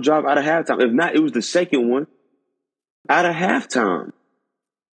the first drive out of halftime. If not, it was the second one out of halftime.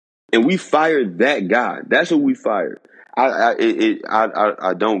 And we fired that guy. That's who we fired.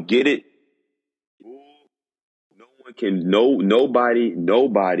 I don't get it.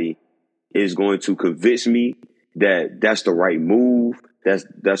 Nobody is going to convince me that that's the right move.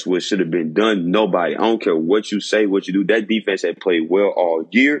 That's what should have been done. Nobody. I don't care what you say, what you do. That defense had played well all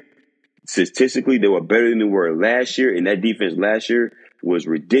year. Statistically, they were better than they were last year, and that defense last year was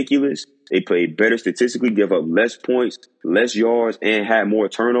ridiculous. They played better statistically, gave up less points, less yards, and had more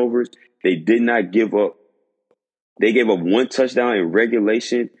turnovers. They did not give up. They gave up one touchdown in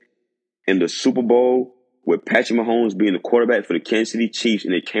regulation in the Super Bowl with Patrick Mahomes being the quarterback for the Kansas City Chiefs,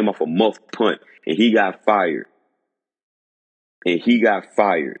 and it came off a muffed punt, and he got fired. And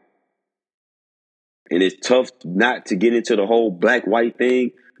it's tough not to get into the whole black-white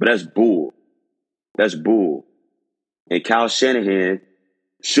thing, but that's bull. That's bull. And Kyle Shanahan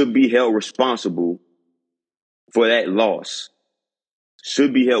should be held responsible for that loss.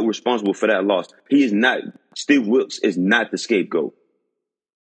 He is not. Steve Wilkes is not the scapegoat.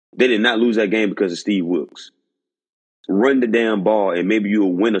 They did not lose that game because of Steve Wilkes. Run the damn ball and maybe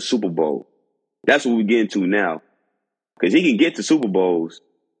you'll win a Super Bowl. That's what we're getting to now. Because he can get to Super Bowls,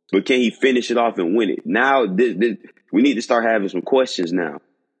 but can he finish it off and win it? Now, we need to start having some questions now.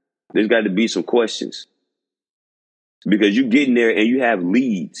 There's got to be some questions. Because you get in there and you have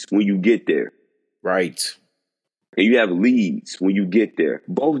leads when you get there. Right. And you have leads when you get there.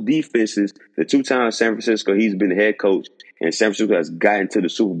 Both defenses, the 2 times San Francisco, he's been the head coach, and San Francisco has gotten to the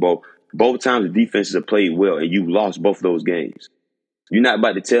Super Bowl. Both times the defenses have played well, and you've lost both those games. You're not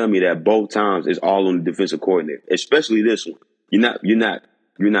about to tell me that both times is all on the defensive coordinator, especially this one. You're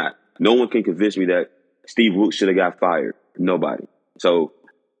not. No one can convince me that Steve Wilkes should have got fired. Nobody. So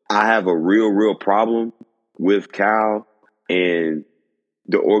I have a real problem with Cal and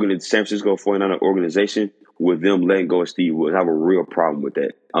the San Francisco 49er organization with them letting go of Steve Wilkes. I have a real problem with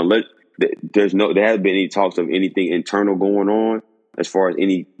that. Unless there hasn't been any talks of anything internal going on as far as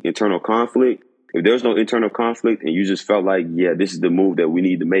any internal conflict. If there's no internal conflict and you just felt like, yeah, this is the move that we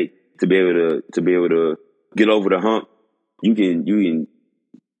need to make to be able to get over the hump, you can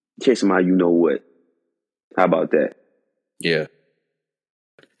kiss my you know what. How about that? Yeah.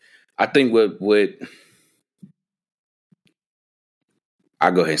 I think what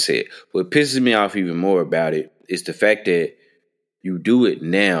I'll go ahead and say it. What pisses me off even more about it is the fact that you do it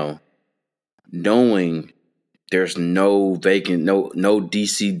now knowing there's no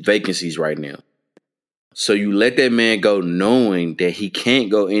DC vacancies right now. So you let that man go knowing that he can't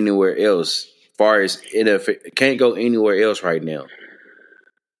go anywhere else. As far as can't go anywhere else right now.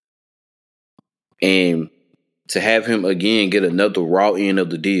 And to have him again get another raw end of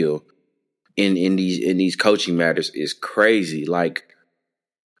the deal in these coaching matters is crazy. Like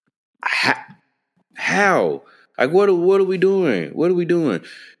how? Like what are we doing? What are we doing?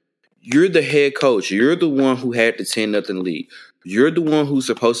 You're the head coach. You're the one who had the 10-0 lead. You're the one who's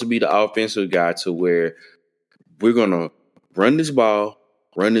supposed to be the offensive guy to where we're going to run this ball.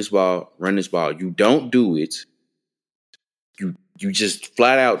 You don't do it. You just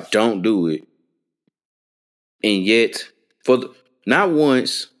flat out don't do it. And yet, not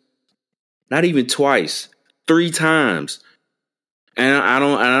once, not even twice, 3 times. And I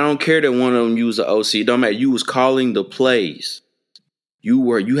don't care that one of them used the OC. It don't matter. You was calling the plays.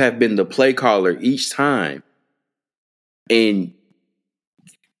 You have been the play caller each time. And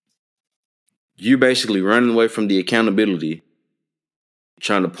you're basically running away from the accountability,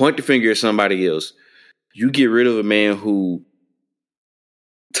 trying to point the finger at somebody else. You get rid of a man who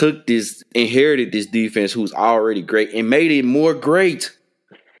inherited this defense who's already great and made it more great.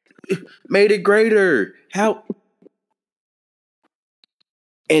 Made it greater. How?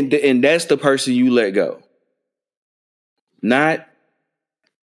 And that's the person you let go. Not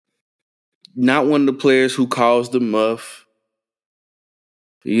one of the players who caused the muff.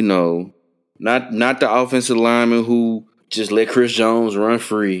 Not the offensive lineman who just let Chris Jones run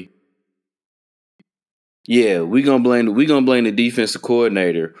free. Yeah, we're gonna blame the defensive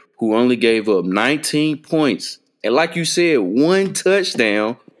coordinator who only gave up 19 points. And like you said, 1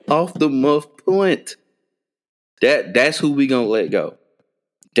 touchdown off the muff punt. That's who we gonna let go.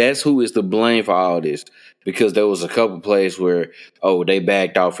 That's who is to blame for all this. Because there was a couple plays where, they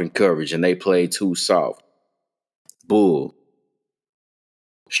backed off in coverage and they played too soft. Bull.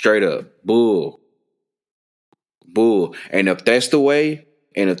 Straight up. Bull. And if that's the way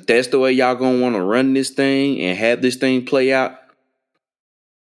And if that's the way y'all gonna want to run this thing and have this thing play out,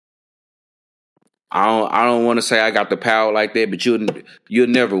 I don't want to say I got the power like that, but you'll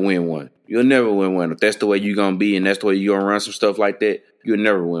never win one. You'll never win one. If that's the way you're gonna be and that's the way you're gonna run some stuff like that, you'll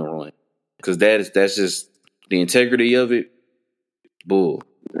never win one. Because that's just the integrity of it. Bull.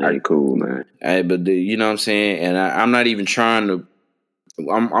 Ain't cool, man. But you know what I'm saying? And I'm not even trying to.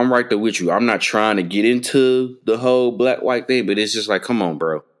 I'm right there with you. I'm not trying to get into the whole black white thing, but it's just like, come on,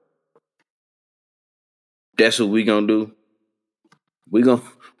 bro. That's what we gonna do. We gonna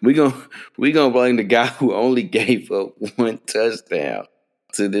blame the guy who only gave up one touchdown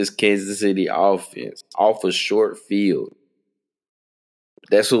to this Kansas City offense off a short field.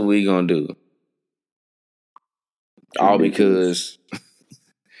 That's what we gonna do. All because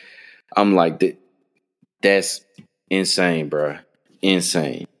I'm like, that's insane, bro.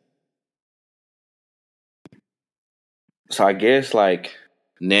 Insane. So I guess like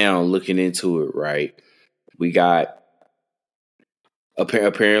now looking into it, right? We got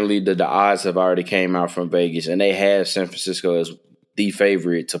apparently the odds have already came out from Vegas, and they have San Francisco as the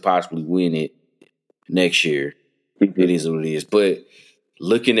favorite to possibly win it next year. Mm-hmm. It is what it is. But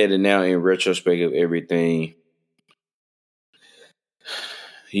looking at it now in retrospect of everything,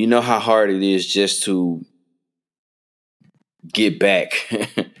 you know how hard it is just to get back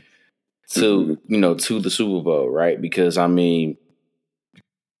to, to the Super Bowl, right? Because, I mean,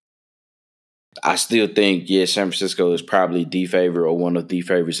 I still think, San Francisco is probably the favorite or one of the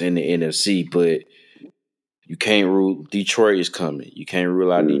favorites in the NFC, but you can't rule. Detroit is coming. You can't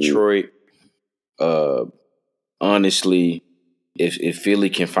rule out Detroit. Honestly, if Philly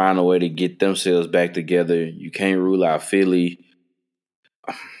can find a way to get themselves back together, you can't rule out Philly.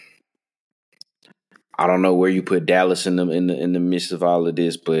 I don't know where you put Dallas in the midst of all of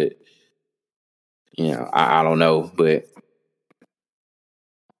this, but I don't know. But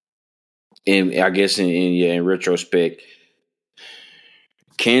I guess in retrospect,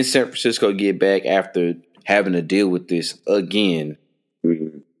 can San Francisco get back after having to deal with this again?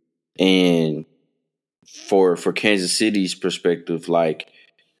 Mm-hmm. And for Kansas City's perspective, like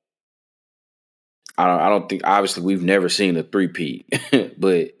I don't think, obviously we've never seen a three-peat,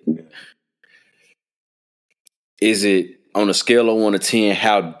 but is it on a scale of 1 to 10?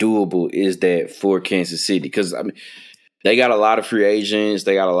 How doable is that for Kansas City? Because I mean, they got a lot of free agents.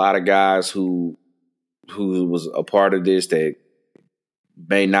 They got a lot of guys who was a part of this that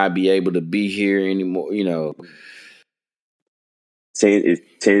may not be able to be here anymore.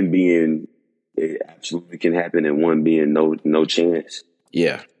 10 being it absolutely can happen, and 1 being no chance.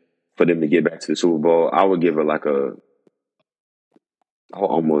 Yeah, for them to get back to the Super Bowl, I would give it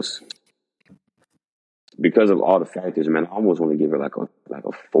almost, because of all the factors, man. I almost want to give it like a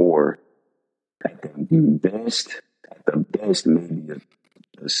 4 at the best. At the best, maybe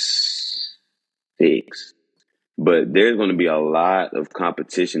a 6. But there's going to be a lot of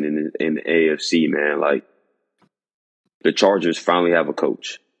competition in the AFC, man. Like, the Chargers finally have a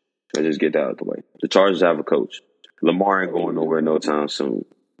coach. Let's just get that out of the way. The Chargers have a coach. Lamar ain't going nowhere no time soon.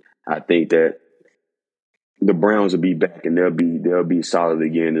 I think that the Browns will be back, and they'll be solid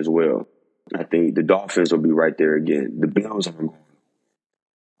again as well. I think the Dolphins will be right there again. The Bills aren't going.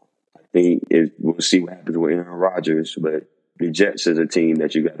 I think we'll see what happens with Aaron Rodgers, but the Jets is a team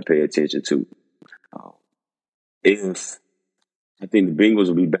that you got to pay attention to. I think the Bengals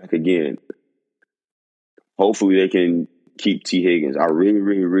will be back again. Hopefully they can keep T. Higgins. I really,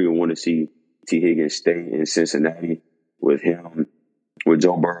 really, really want to see T. Higgins stay in Cincinnati with him, with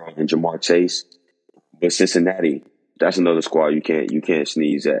Joe Burrow and Jamar Chase. But Cincinnati, that's another squad you can't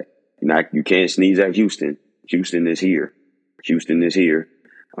sneeze at. You can't sneeze at Houston. Houston is here.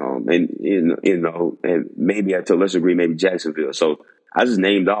 And maybe to a lesser degree, maybe Jacksonville. So I just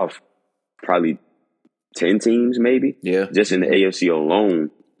named off probably 10 teams, maybe. Yeah. Just in the AFC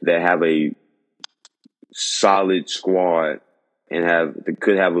alone that have a solid squad and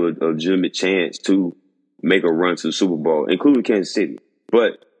could have a legitimate chance to make a run to the Super Bowl, including Kansas City.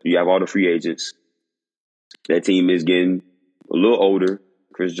 But you have all the free agents. That team is getting a little older.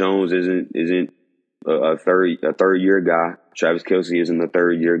 Chris Jones isn't a third year guy. Travis Kelce isn't a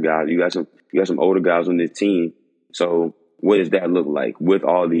third year guy. You got some older guys on this team. So what does that look like with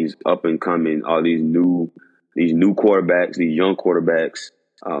all these up and coming, all these new quarterbacks, these young quarterbacks?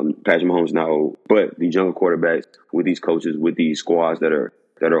 Patrick Mahomes not old, but these young quarterbacks with these coaches, with these squads that are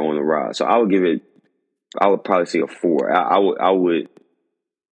on the rise. So I would probably say a 4.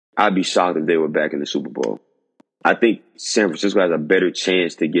 I'd be shocked if they were back in the Super Bowl. I think San Francisco has a better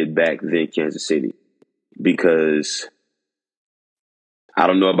chance to get back than Kansas City because I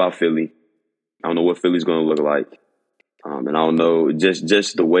don't know about Philly. I don't know what Philly's going to look like. And I don't know,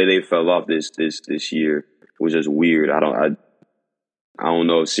 just the way they fell off this year was just weird. I don't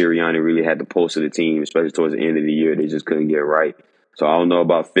know if Sirianni really had the pulse of the team, especially towards the end of the year. They just couldn't get it right. So I don't know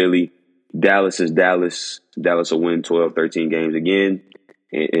about Philly. Dallas is Dallas. Dallas will win 12, 13 games again,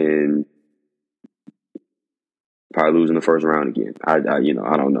 and probably lose in the first round again. I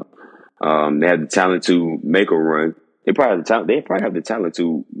don't know. They have the talent to make a run. They probably have the talent. They probably have the talent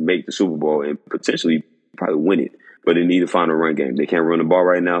to make the Super Bowl and potentially probably win it. But they need to find a run game. They can't run the ball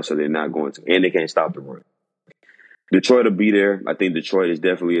right now, so they're not going to, and they can't stop the run. Detroit will be there. I think Detroit is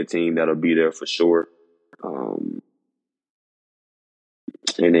definitely a team that'll be there for sure.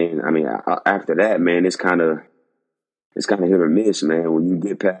 And then, I mean, after that, man, it's kind of hit or miss, man. When you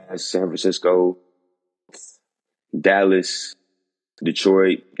get past San Francisco, Dallas,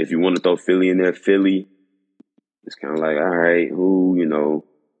 Detroit, if you want to throw Philly in there, Philly, it's kind of like, all right, who's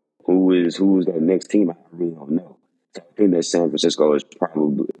that next team? I really don't know. So I think that San Francisco is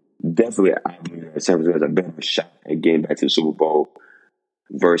definitely, I believe that San Francisco has a better shot at getting back to the Super Bowl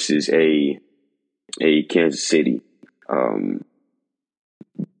versus a Kansas City.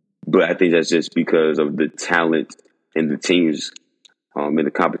 But I think that's just because of the talent and the teams in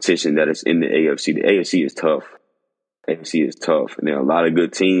the competition that is in the AFC. The AFC is tough. AFC is tough. And there are a lot of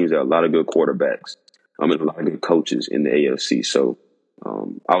good teams. There are a lot of good quarterbacks. And a lot of good coaches in the AFC. So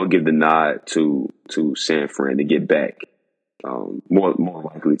I would give the nod to San Fran to get back. More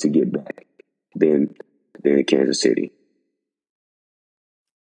likely to get back than Kansas City.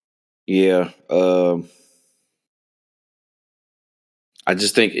 Yeah. I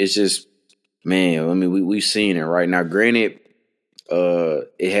just think it's just, man, I mean, we've seen it right now. Granted,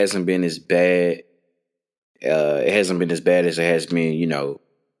 it hasn't been as bad. It hasn't been as bad as it has been,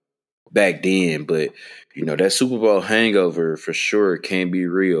 back then. But, that Super Bowl hangover for sure can be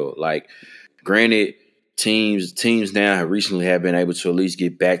real. Like, granted, teams now have recently been able to at least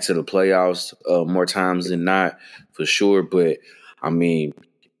get back to the playoffs more times than not, for sure. But, I mean,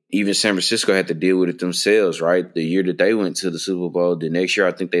 even San Francisco had to deal with it themselves, right? The year that they went to the Super Bowl, the next year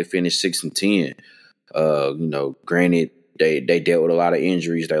I think they finished 6-10. Granted, they dealt with a lot of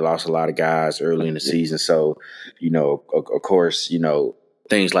injuries. They lost a lot of guys early in the season. So, of course,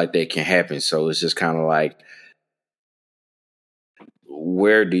 things like that can happen. So it's just kind of like,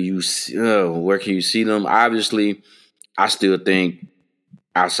 where can you see them? Obviously, I still think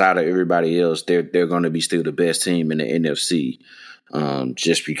outside of everybody else, they're going to be still the best team in the NFC.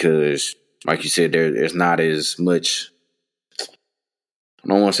 Just because, like you said, there's not as much, I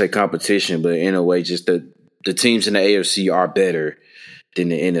don't want to say competition, but in a way, just the teams in the AFC are better than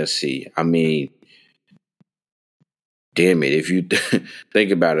the NFC. I mean, damn it, if you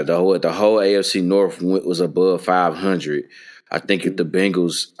think about it, the whole AFC North was above 500. I think if the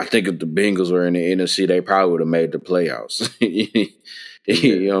Bengals were in the NFC, they probably would have made the playoffs.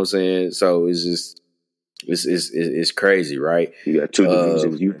 You know what I'm saying? So it's just, it's crazy, right? You got two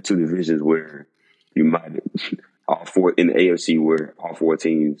divisions. You got two divisions where you might all four in the AFC where all four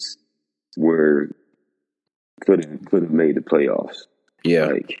teams could have made the playoffs.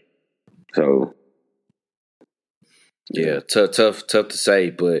 Yeah. Yeah, tough to say,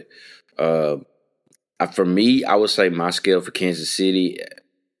 but for me, I would say my scale for Kansas City,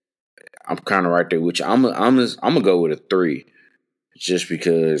 I'm kind of right there with you. I'm gonna go with a 3, just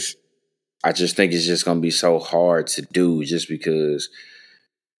because I just think it's just gonna be so hard to do, just because,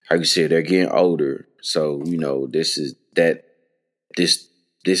 like you said, they're getting older. So this is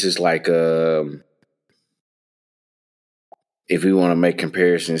like if we want to make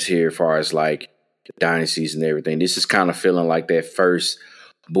comparisons here, as far as like the dynasties and everything, this is kind of feeling like that first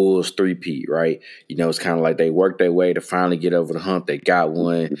Bulls three-peat, right? It's kind of like they worked their way to finally get over the hump. They got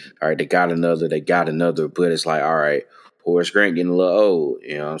one. All right, they got another. But it's like, all right, Horace Grant getting a little old.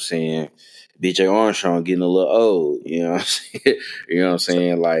 You know what I'm saying? B.J. Armstrong getting a little old. You know what I'm saying? You know what I'm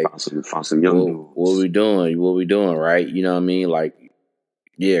saying? Like, find some young dudes. What we doing, right? You know what I mean? Like,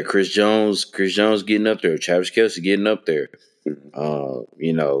 yeah, Chris Jones getting up there. Travis Kelce getting up there.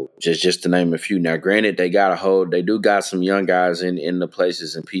 Just to name a few. Now, granted, they do got some young guys in the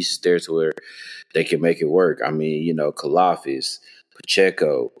places and pieces there to where they can make it work. I mean, Kalafis,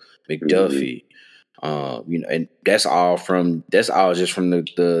 Pacheco, McDuffie, and that's all just from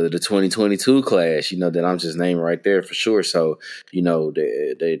the 2022 class, that I'm just naming right there for sure. So,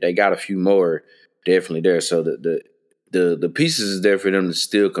 they got a few more definitely there. So the pieces is there for them to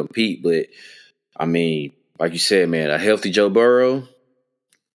still compete, but I mean, like you said, man, a healthy Joe Burrow,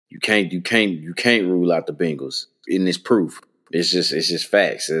 you can't rule out the Bengals. And it's proof. It's just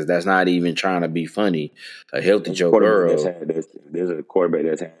facts. That's not even trying to be funny. A healthy Joe Burrow. There's a quarterback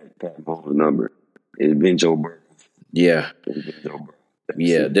that's had Pat Mahomes' number. It's been Joe Burrow. Yeah. It's over.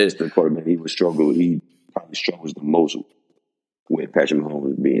 Yeah. That's the quarterback he would struggle. He probably struggles the most with Patrick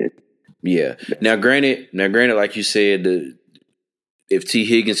Mahomes being. Yeah. Now, granted, like you said, if T.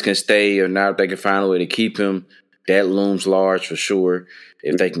 Higgins can stay or not, if they can find a way to keep him, that looms large for sure.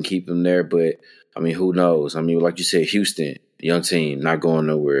 If they can keep him there, but I mean, who knows? I mean, like you said, Houston, young team, not going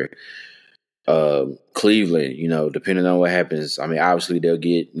nowhere. Cleveland, depending on what happens. I mean, obviously they'll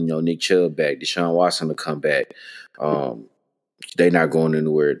get Nick Chubb back, Deshaun Watson to come back. They're not going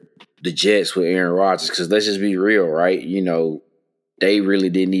anywhere. The Jets with Aaron Rodgers, because let's just be real, right? They really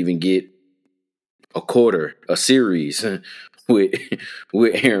didn't even get a series with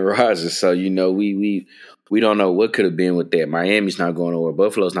Aaron Rodgers. So we don't know what could have been with that. Miami's not going nowhere.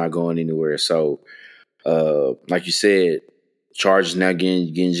 Buffalo's not going anywhere. So, like you said, Chargers now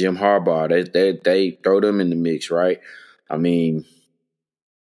getting Jim Harbaugh. They throw them in the mix, right? I mean,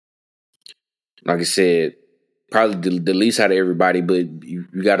 like I said, probably the least out of everybody, but you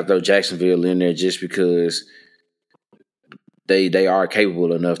got to throw Jacksonville in there just because they are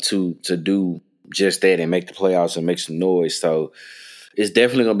capable enough to do just that and make the playoffs and make some noise. So it's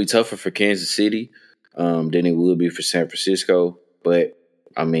definitely going to be tougher for Kansas City than it would be for San Francisco. But,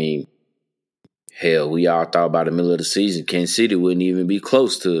 I mean, hell, we all thought by the middle of the season, Kansas City wouldn't even be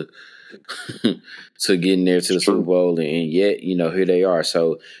close to to getting there to the Super Bowl. And yet, here they are.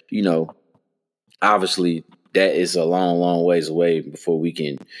 So, obviously that is a long, long ways away before we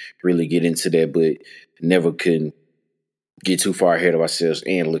can really get into that. But never can get too far ahead of ourselves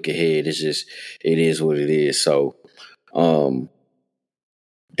and look ahead. It's just, it is what it is. So,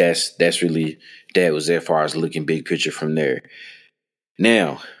 that's really, that was as far as looking big picture from there.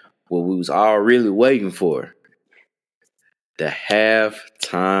 Now, what we was all really waiting for, the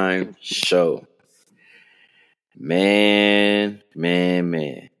halftime show. Man.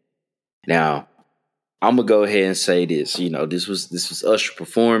 Now, I'm gonna go ahead and say this. This was Usher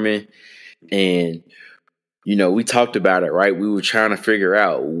performing, and we talked about it, right? We were trying to figure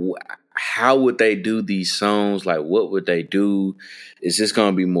out how would they do these songs? Like, what would they do? Is this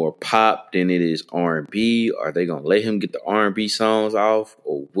going to be more pop than it is R&B? Are they going to let him get the R&B songs off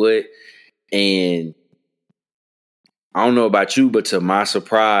or what? And I don't know about you, but to my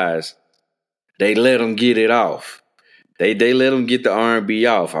surprise, they let him get it off. They let him get the R&B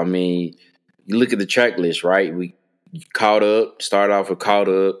off. I mean, you look at the track list, right? We Caught Up, start off with Caught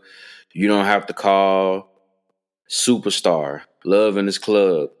Up. You Don't Have to Call, Superstar, Love in This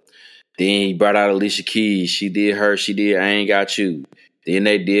Club. Then he brought out Alicia Keys. She did I Ain't Got You. Then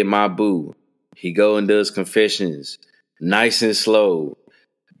they did My Boo. He go and does Confessions. Nice and Slow.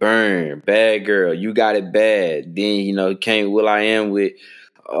 Burn. Bad Girl. You Got It Bad. Then, he came Will I Am with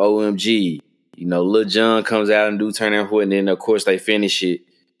OMG. Lil Jon comes out and do Turn That Hood. And then, of course, they finish it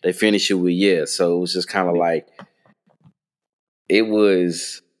with Yeah. So it was just kind of like, it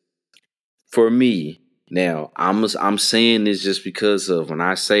was, for me. Now, I'm saying this just because of when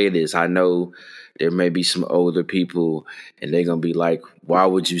I say this, I know there may be some older people and they're going to be like, why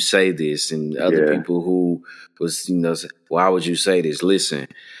would you say this? And other people who was, why would you say this? Listen,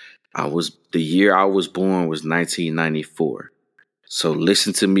 the year I was born was 1994. So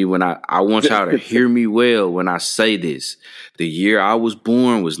listen to me when I want y'all to hear me well when I say this. The year I was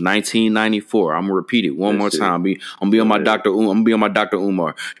born was 1994. I'm gonna repeat it one more time. I'm gonna be on my Dr.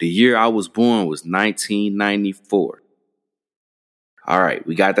 Umar. The year I was born was 1994. All right,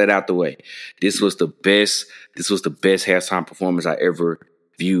 we got that out the way. This was the best halftime performance I ever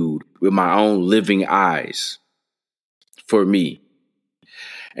viewed with my own living eyes. For me.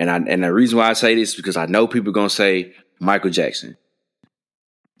 And the reason why I say this is because I know people are gonna say Michael Jackson.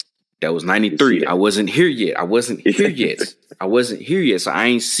 That was 93. I wasn't here yet. So I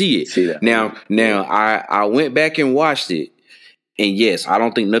ain't see it. Now I went back and watched it. And yes, I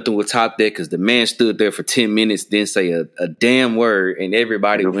don't think nothing would top that because the man stood there for 10 minutes, didn't say a damn word, and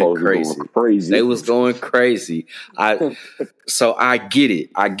everybody went crazy. They was going crazy. So I get it.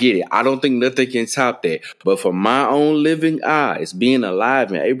 I don't think nothing can top that. But for my own living eyes, being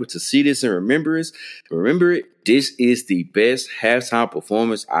alive and able to see this and remember it, this is the best halftime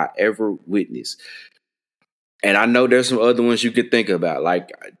performance I ever witnessed. And I know there's some other ones you could think about. Like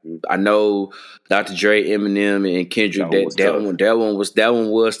I know Dr. Dre, Eminem, and Kendrick. That one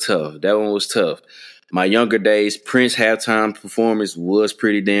was tough. My younger days, Prince halftime performance was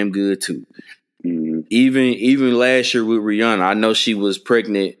pretty damn good too. Mm-hmm. Even last year with Rihanna, I know she was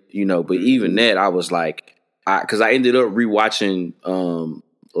pregnant, but even that I was like, because I ended up rewatching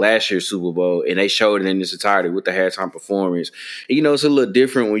last year's Super Bowl and they showed it in its entirety with the halftime performance. And, it's a little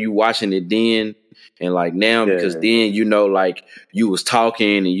different when you watching it then. And like now, because then like you was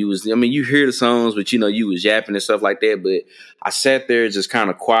talking and you hear the songs, but you was yapping and stuff like that. But I sat there just kind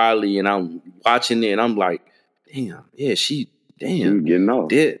of quietly and I'm watching it and I'm like, damn, yeah, damn, getting off.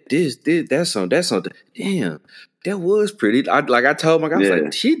 That's something. Damn, that was pretty. I told my guy, I was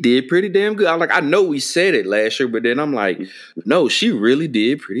like, she did pretty damn good. I know we said it last year, but then I'm like, no, she really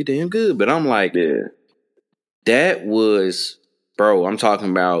did pretty damn good. But I'm like, that was, bro. We talking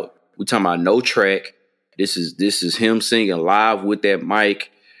about no track. This is him singing live with that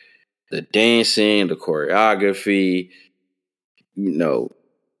mic, the dancing, the choreography,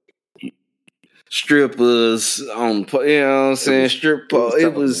 strippers on, you know what I'm saying? Strip pole.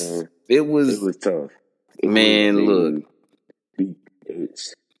 It was tough. Look.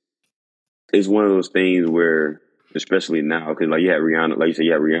 It's one of those things where, especially now, because like you had Rihanna, like you said,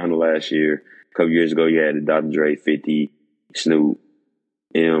 you had Rihanna last year. A couple years ago, you had Dr. Dre, 50, Snoop,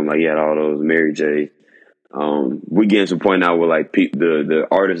 like you had all those, Mary J. We getting to a point now where like the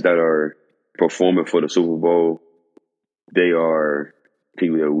artists that are performing for the Super Bowl, they are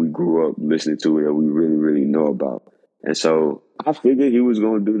people that we grew up listening to that we really, really know about. And so I figured he was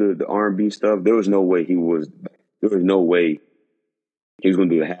going to do the R&B stuff. There was no way he was going to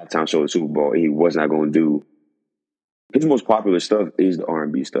do the halftime show at the Super Bowl. And he was not going to do his most popular stuff is the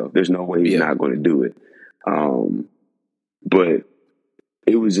R&B stuff. There's no way he's not going to do it. But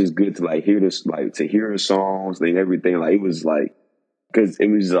it was just good to like hear this, like to hear the songs and everything. Like it was like, because it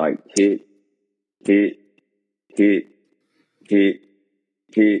was like hit.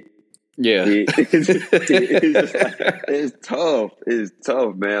 Yeah. It's tough. It's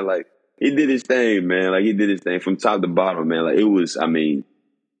tough, man. Like he did his thing, man. Like he did his thing from top to bottom, man. Like it was, you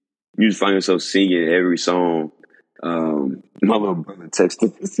just find yourself singing every song. My little brother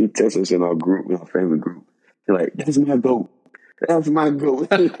texted us in our group, in our family group. He's like, that's my goat. That's my goat.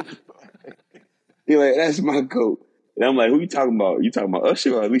 He's like, that's my goat. And I'm like, who you talking about? You talking about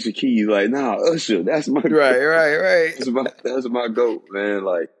Usher or Alicia Keys? Like, nah, Usher. That's my goat. Right. That's my goat, man.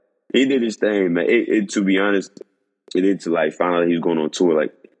 Like, he did his thing, man. It to be honest, it did to like find out he was going on tour.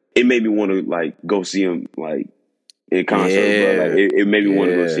 Like, it made me want to like go see him like in concert, bro. Like, it made me want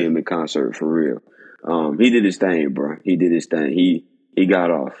to go see him in concert for real. He did his thing, bro. He did his thing. He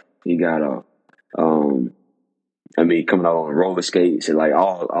got off. Coming out on roller skates and like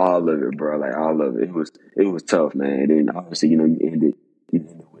all of it, bro. Like all of it. It was tough, man. And then obviously, you ended with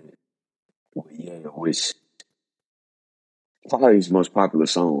which probably his most popular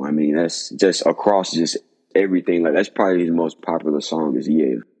song. That's just across just everything. Like that's probably his most popular song is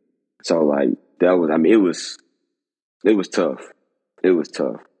Yeah. So like that was it was tough. It was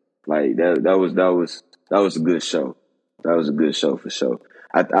tough. Like that was a good show. That was a good show for sure.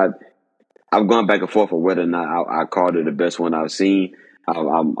 I've gone back and forth on whether or not I called it the best one I've seen.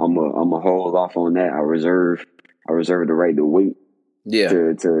 I'm a hold off on that. I reserve the right to wait.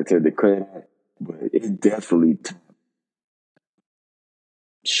 To declare that, but it's definitely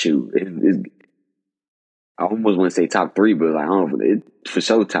I almost want to say top 3, but like I don't know, for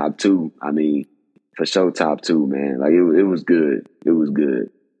sure top 2. For sure top 2, man. Like it was good. It was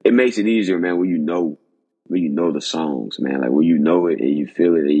good. It makes it easier, man, when you know the songs, man. Like when you know it and you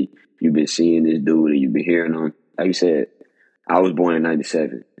feel it. And you've been seeing this dude and you've been hearing him. Like you said, I was born in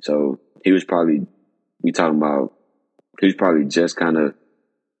 '97, so he was probably just kind of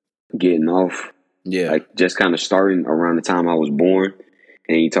getting off. Yeah. Like just kind of starting around the time I was born.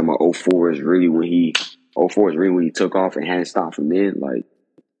 And you talking about 04 is really when he took off and hadn't stopped from then. Like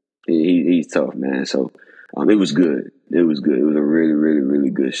he's tough, man. So it was good. It was good. It was a really, really, really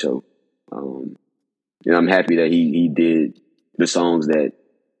good show. And I'm happy that he did the songs that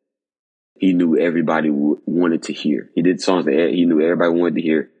he knew everybody wanted to hear. He did songs that he knew everybody wanted to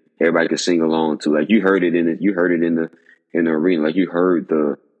hear. Everybody could sing along to. Like you heard it in the arena. Like you heard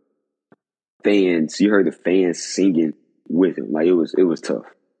the fans singing with him. Like it was tough.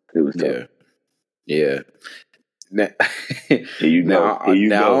 It was tough. Yeah. Now, here you go. I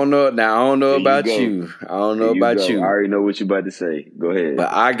don't know about you. I don't know about you. I already know what you're about to say. Go ahead.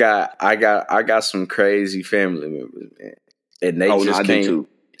 But I got some crazy family members, man. And they just can't.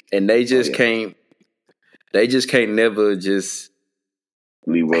 And they just can't. They just can't never just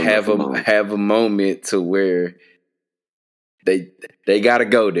have a moment to where they gotta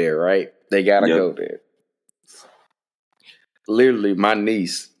go there, right? They gotta go there. Literally, my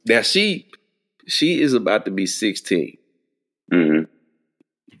niece. Now she is about to be 16. Mm-hmm.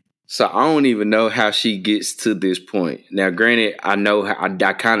 So I don't even know how she gets to this point. Now, granted, I know I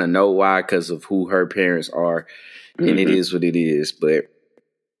kind of know why because of who her parents are, and it is what it is. But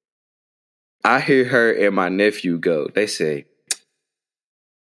I hear her and my nephew go. They say,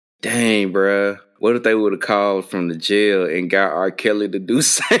 dang, bruh. What if they would have called from the jail and got R. Kelly to do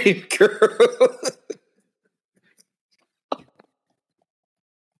same girl?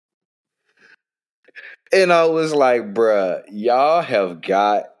 And I was like, bruh, y'all have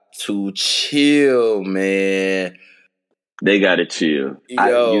got to chill, man. They gotta chill.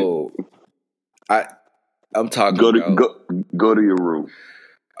 Yo, I'm talking go to your room.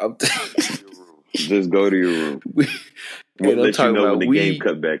 Just go to your room. We'll let you know when the game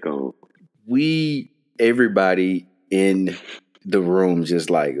cut back on. Everybody in the room just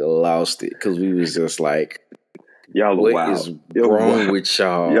like lost it because we was just like, y'all are what wild. Is wrong with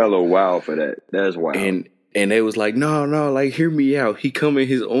y'all? Y'all are wild for that. That's wild. And they was like, no, like, hear me out. He come in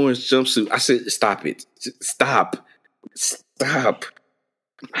his orange jumpsuit. I said, stop it. Stop.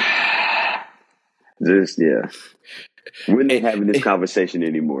 Just, yeah. We're not having this conversation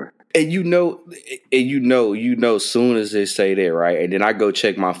anymore. And you know, soon as they say that, right? And then I go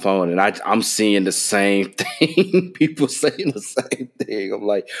check my phone and I'm seeing the same thing. People saying the same thing. I'm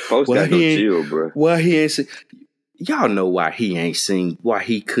like, folks got no chill, bro. Why he ain't sing? Y'all know why he ain't sing, why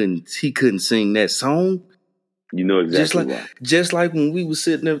he couldn't sing that song. You know exactly why. Just like when we was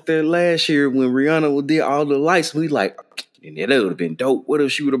sitting up there last year when Rihanna did all the lights, we like, and that would have been dope. What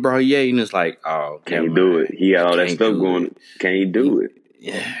if she would have brought Ye? And it's like, oh, can't do it. He got all that stuff going. Can't do it.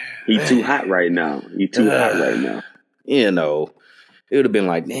 Yeah, he too hot right now. You know, it would have been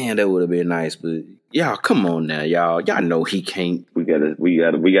like, damn, that would have been nice. But y'all, come on now, y'all. Y'all know he can't. We gotta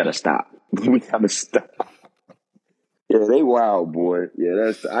stop. We gotta stop. Yeah, they wild, boy.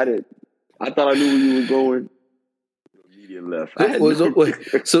 Yeah, I thought I knew where you were going. Immediate left.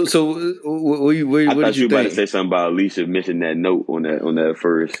 So what did you think? About to say something about Alicia missing that note on that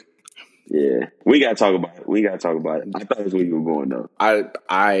first. Yeah, we gotta talk about it. I thought that's where you were going though.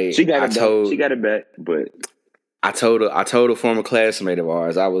 She got it back, but I told a former classmate of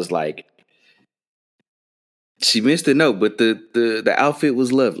ours. I was like, she missed the note, but the outfit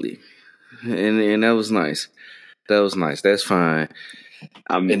was lovely, and that was nice. That's fine.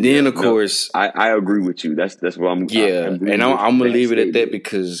 And then, of course, I agree with you. That's what I'm. Yeah, I'm gonna leave it at that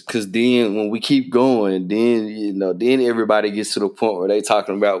because then when we keep going, then everybody gets to the point where they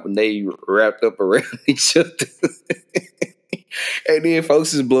talking about when they wrapped up around each other, and then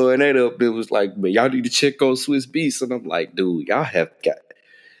folks is blowing that up. It was like, but y'all need to check on Swiss Beats, and I'm like, dude, y'all have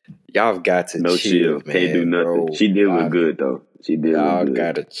got to no chill, man. Can't do nothing. Bro. She did look good though. She did look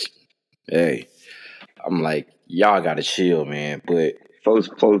good. Hey, I'm like, y'all gotta chill, man. But folks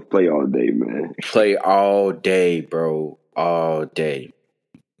play all day, man. Play all day, bro. All day.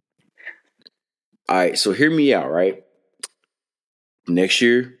 All right, so hear me out, right? Next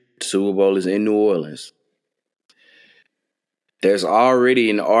year, the Super Bowl is in New Orleans. There's already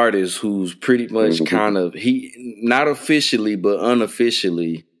an artist who's pretty much kind of, he not officially, but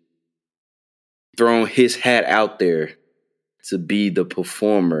unofficially thrown his hat out there to be the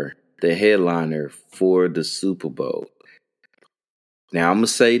performer, the headliner for the Super Bowl. Now, I'm going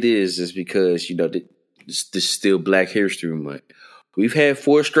to say this just because, this is still Black History Month. We've had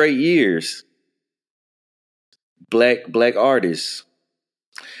 4 straight years, black artists.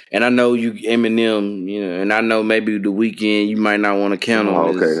 And I know you Eminem, and I know maybe The Weeknd you might not want to count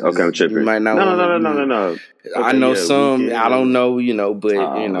on. Okay, I'm tripping. You might not No. Okay, I know some, Weeknd, I don't know, but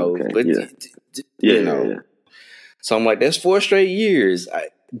okay. So I'm like, that's 4 straight years.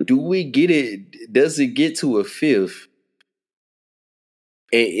 Do we get it? Does it get to a 5th?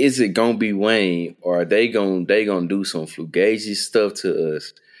 And is it gonna be Wayne, or are they gonna do some fugazi stuff to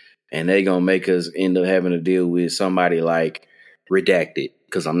us, and they gonna make us end up having to deal with somebody like Redacted?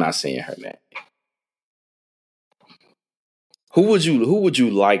 Because I'm not saying her name. Who would you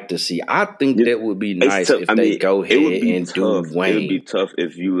like to see? I think that would be nice if they go ahead and do Wayne. It would be tough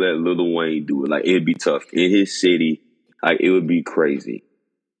if you let Lil Wayne do it. Like, it'd be tough in his city. Like, it would be crazy.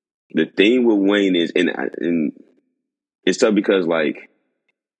 The thing with Wayne is, and it's tough because, like,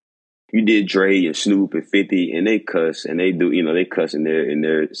 you did Dre and Snoop and 50, and they cuss, and they do, they cuss in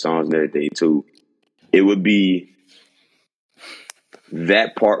their songs and everything too. It would be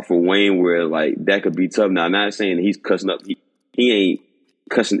that part for Wayne where, like, that could be tough. Now, I'm not saying that he's cussing up. He ain't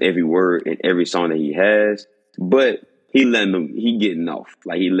cussing every word in every song that he has, but he getting off.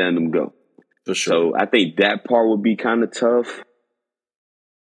 Like, he letting them go. For sure. So I think that part would be kind of tough.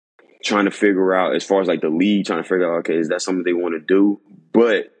 Trying to figure out, as far as like the league, trying to figure out, okay, is that something they want to do?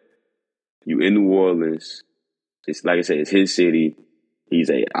 But you in New Orleans, it's like I said, it's his city. He's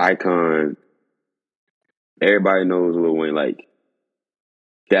an icon. Everybody knows Lil Wayne. Like,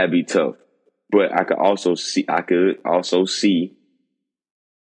 that'd be tough. But I could also see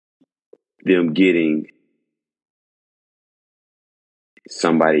them getting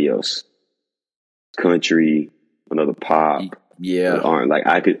somebody else, country, another pop, Yeah, aren't like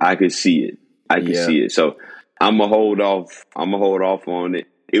I could see it. I could see it. So I'm gonna hold off. I'm gonna hold off on it.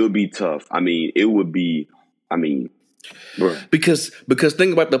 It would be tough. I mean, it would be. I mean, bro. because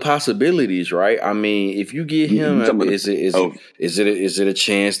think about the possibilities, right? I mean, if you get him, is it a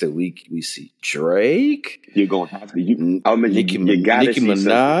chance that we see Drake? You're gonna have to. I mean, you gotta Nicki see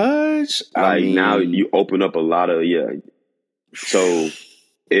Minaj. something. Like now, you open up a lot of So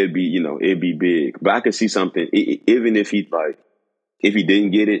it'd be big. But I could see something. Even if he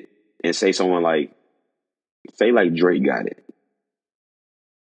didn't get it, and say someone say Drake got it.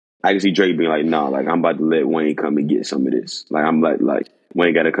 I can see Drake being like, nah, like I'm about to let Wayne come and get some of this. Like I'm like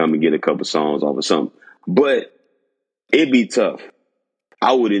Wayne got to come and get a couple songs off of something. But it'd be tough.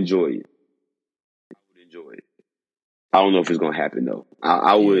 I would enjoy it. I don't know if it's gonna happen though.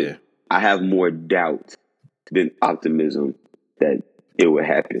 I would. I have more doubt than optimism that it would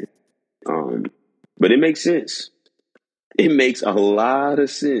happen. But it makes sense. It makes a lot of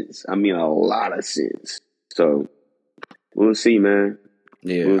sense. I mean, a lot of sense. So we'll see, man.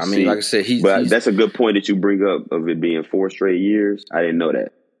 Yeah, we'll see. Like I said, but that's a good point that you bring up of it being 4 straight years. I didn't know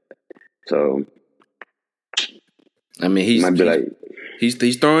that. So, I mean, he's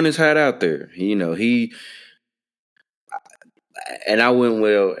throwing his hat out there. And I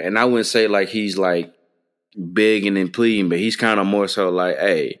wouldn't say like he's like begging and pleading, but he's kind of more so like,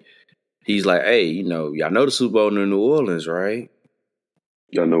 hey, he's like, hey, y'all know the Super Bowl in New Orleans, right?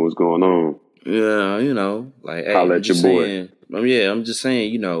 Y'all know what's going on. Yeah, like, hey, holla at your boy. I'm just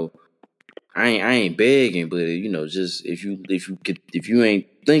saying, I ain't begging, but just if you ain't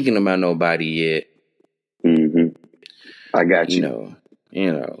thinking about nobody yet, I got you.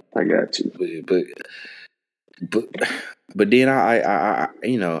 I got you. But then I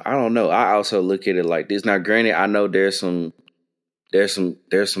don't know. I also look at it like this. Now, granted, I know there's some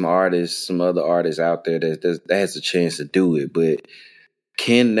artists, some other artists out there that has a chance to do it, but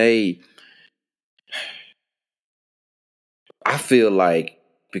can they? I feel like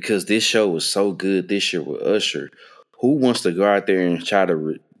because this show was so good this year with Usher, who wants to go out there and try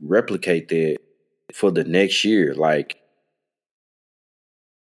to replicate that for the next year? Like,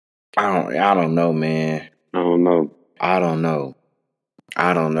 I don't know, man. I don't know.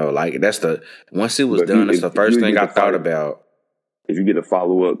 Like once it was done, that's the first thing I thought about. If you get a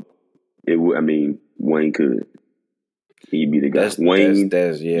follow up, Wayne could. He'd be the guy. Wayne,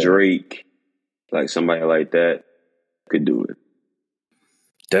 Drake, like somebody like that could do it.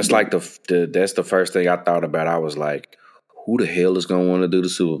 That's like that's the first thing I thought about. I was like, who the hell is gonna want to do the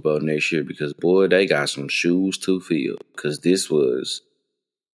Super Bowl next year? Because boy, they got some shoes to fill. Because this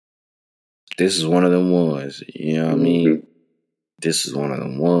is one of them ones. You know what I mean? This is one of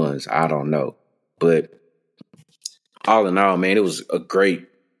them ones. I don't know, but all in all, man, it was a great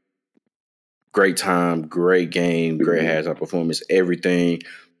time, great game, great halftime performance, everything.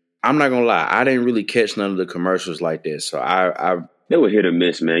 I'm not gonna lie, I didn't really catch none of the commercials like this, so they were hit or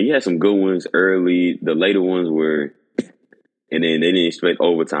miss, man. You had some good ones early. The later ones were, and then they didn't expect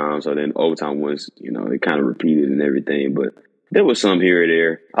overtime, so then overtime ones, they kind of repeated and everything. But there was some here or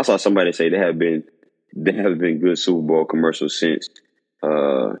there. I saw somebody say there have been good Super Bowl commercials since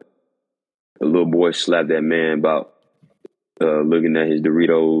a little boy slapped that man about looking at his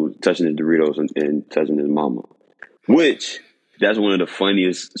Doritos, touching his Doritos and touching his mama. Which that's one of the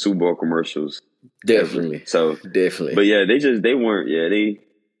funniest Super Bowl commercials. Definitely. Ever. So definitely. But yeah, they weren't. Yeah, a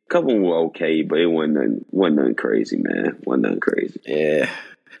couple were okay, but it wasn't nothing crazy, man. Wasn't nothing crazy. Yeah.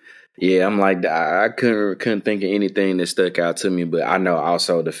 I'm like, I couldn't think of anything that stuck out to me, but I know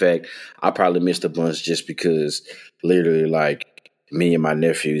also the fact I probably missed a bunch just because literally like me and my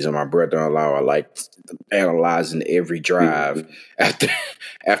nephews and my brother-in-law are like analyzing every drive after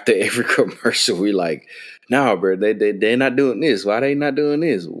every commercial. We like, no, bro, they're not doing this. Why they not doing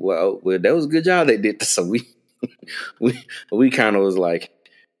this? Well, that was a good job they did. So we kind of was like,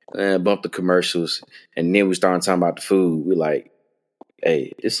 bump the commercials, and then we started talking about the food. We like,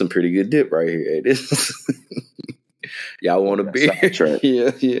 hey, it's some pretty good dip right here. Hey, this y'all want a beer?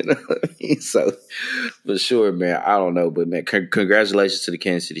 Yeah, you know what I mean? So for sure, man. I don't know, but man, congratulations to the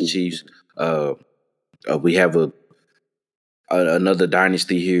Kansas City Chiefs. We have another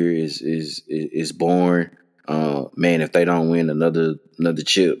dynasty here is born. Man, if they don't win another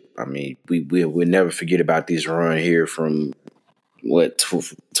chip, I mean, we'll never forget about this run here from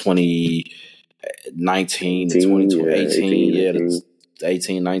 2019 to 2018,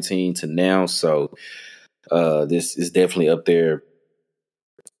 18, 19 to now. So this is definitely up there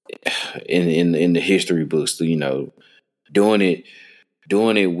in the history books. Doing it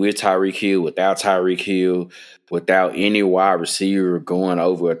doing it with Tyreek Hill, without Tyreek Hill, without any wide receiver going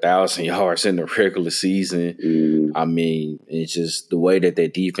over 1,000 yards in the regular season. I mean, it's just the way that their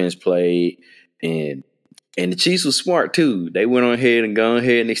defense played, and the Chiefs was smart too. They went on ahead and gone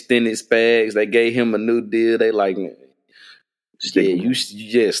ahead and extended Spags. They gave him a new deal. They like, stick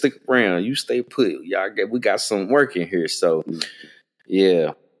around. You stay put. We got some work in here. So,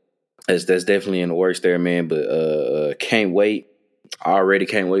 yeah, that's definitely in the works there, man. But can't wait. I already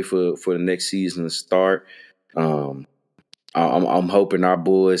can't wait for the next season to start. I'm hoping our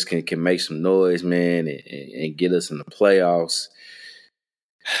boys can make some noise, man, and get us in the playoffs.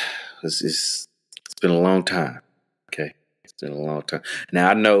 It's been a long time. Okay, it's been a long time. Now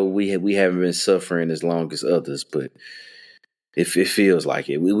I know we haven't been suffering as long as others, but it feels like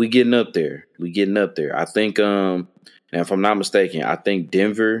it. We getting up there. We getting up there. I think. Now if I'm not mistaken, I think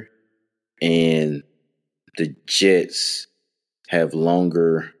Denver and the Jets have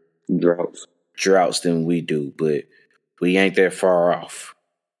longer droughts than we do, but we ain't that far off.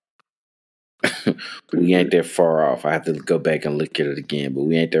 We ain't that far off. I have to go back and look at it again, but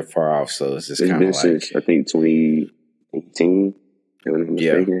we ain't that far off. So it's just kind of like, since, I think 2018. If I'm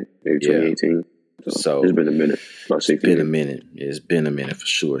mistaken, maybe 2018. So it's been a minute. About 6 years. It's been a minute for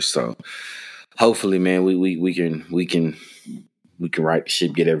sure. So hopefully, man, we can right the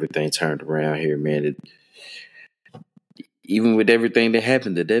ship, get everything turned around here, man. Even with everything that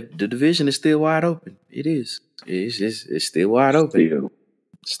happened, the division is still wide open. It is. It's still wide open.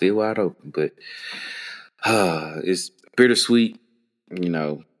 Still wide open. But it's bittersweet,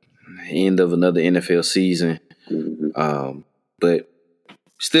 end of another NFL season. But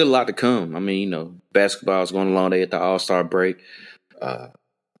still a lot to come. I mean, basketball is going along. They at the All-Star break.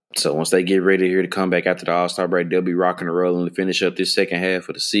 So once they get ready here to come back after the All-Star break, they'll be rocking and rolling to finish up this second half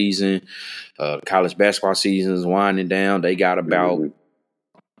of the season. College basketball season is winding down. They got about,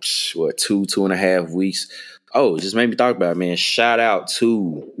 2.5 weeks. Oh, it just made me talk about it, man. Shout out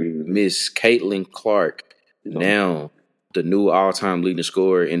to Miss Caitlin Clark, now the new all-time leading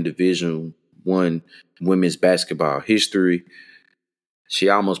scorer in Division I women's basketball history. She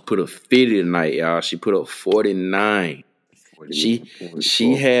almost put up 50 tonight, y'all. She put up 49.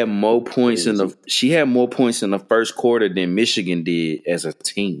 She had more points in the first quarter than Michigan did as a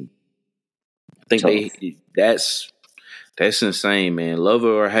team. I think that's insane, man. Love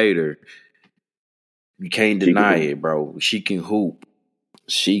her or hate her, you can't deny it, bro. She can hoop.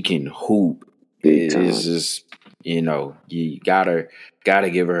 It's just, you gotta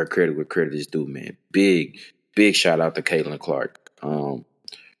give her credit where credit is due, man. Big shout out to Caitlin Clark.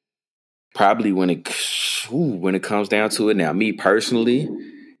 Probably when it comes down to it, now me personally,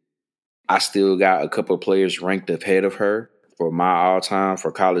 I still got a couple of players ranked ahead of her for my all-time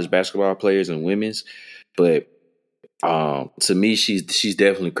for college basketball players and women's, but to me, she's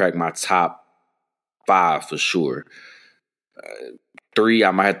definitely cracked my top 5 for sure. 3,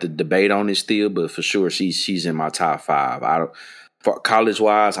 I might have to debate on it still, but for sure she's in my top 5. For college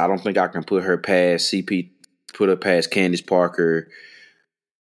wise, I don't think I can put her past Candace Parker,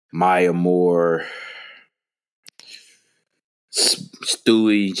 Maya Moore,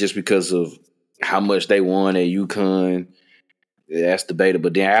 Stewie, just because of how much they won at UConn. That's debatable.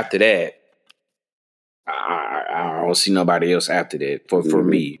 But then after that, I don't see nobody else after that. For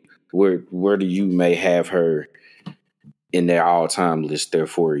me, where do you may have her in their all-time list there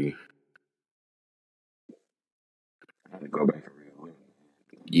for you? I have to go back and real.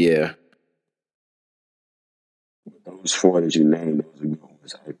 Yeah. Those 4 that you named, those are good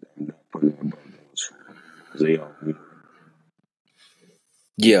ones. I'm not putting them above those 4 because they all win.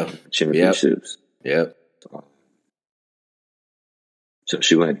 Yeah. Championships. Yep. So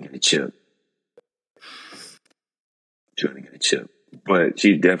she wanted to get a chip. But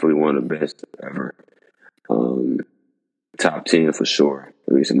she's definitely one of the best ever. Top 10 for sure,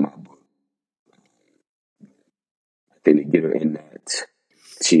 at least in my book. I think to get her in that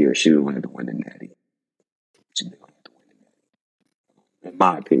tier, she would have to win the Natty. In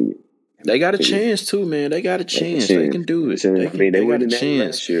my opinion. They got a chance too, man. They got a chance. They can do it. They won the Natty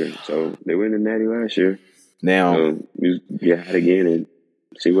last year. So they won the Natty last year. Now, you get hot again and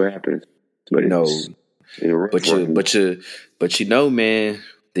see what happens. But man,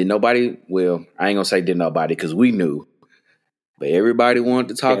 did nobody? Well, I ain't gonna say did nobody because we knew, but everybody wanted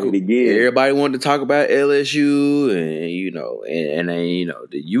to talk. Everybody wanted to talk about LSU, and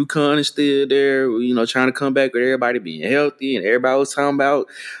the UConn is still there. Trying to come back with everybody being healthy, and everybody was talking about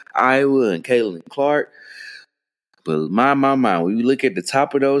Iowa and Caitlin Clark. But my, when you look at the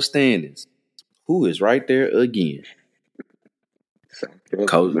top of those standings, who is right there again?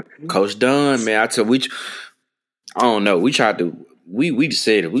 Coach Dunn, man. I don't know. We tried to we just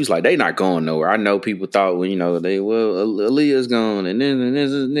said it. We was like, they not going nowhere. I know people thought, well, Aaliyah's gone, and then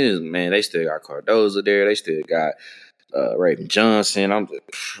and this. Man, they still got Cardozo there. They still got Raven Johnson.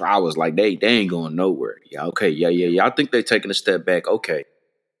 I was like, they ain't going nowhere. Yeah, okay, yeah. I think they taking a step back. Okay,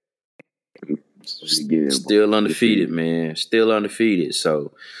 still undefeated, man. Still undefeated.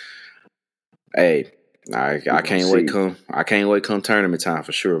 So, hey. I can't wait come tournament time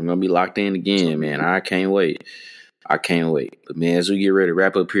for sure. I'm gonna be locked in again, man. I can't wait. But man, as we get ready to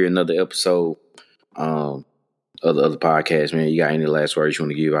wrap up here another episode of the other podcast, man, you got any last words you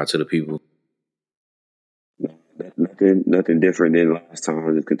want to give out to the people? Nothing different than last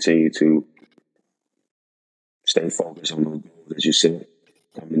time. To continue to stay focused on those goals, as you said,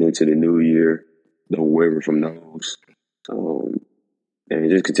 coming into the new year. Don't waver from those, and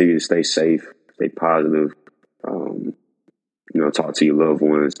just continue to stay safe, stay positive. Talk to your loved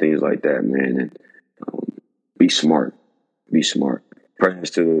ones, things like that, man, and be smart. Be smart.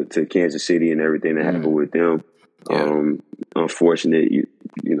 Prayers to Kansas City and everything that happened with them. Yeah. Unfortunate, it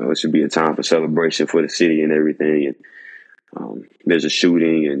should be a time for celebration for the city and everything. And there's a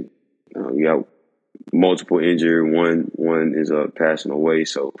shooting, and you got multiple injured. One is passing away.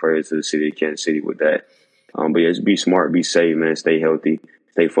 So prayers to the city of Kansas City with that. But yeah, just be smart, be safe, man. Stay healthy,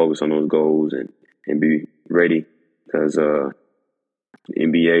 stay focused on those goals, and be ready because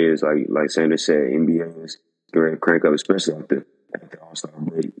NBA is like Sanders said. NBA is going to crank up, especially after All-Star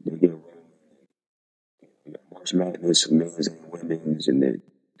break. They get rolling. You got March Madness, men's and women's, and then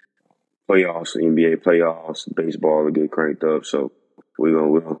playoffs, NBA playoffs, baseball will get cranked up. So we're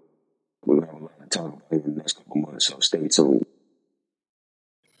gonna have a lot to talk about in the next couple months. So stay tuned.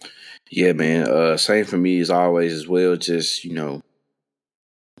 Yeah, man. Same for me as always as well. Just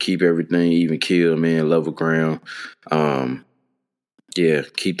keep everything even keel, man. Level ground. Yeah,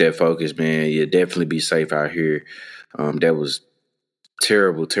 keep that focus, man. Yeah, definitely be safe out here. That was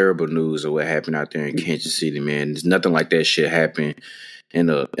terrible, terrible news of what happened out there in Kansas City, man. There's nothing like that shit happen in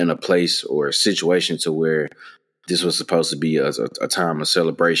a place or a situation to where this was supposed to be a time of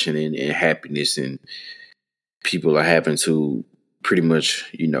celebration and happiness, and people are having to pretty much,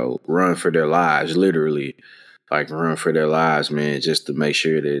 run for their lives, literally, like run for their lives, man, just to make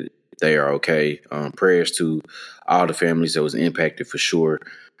sure that they are okay. Prayers to all the families that was impacted for sure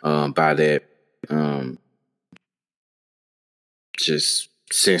by that. Just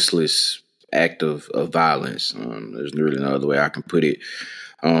senseless act of violence. There's really no other way I can put it.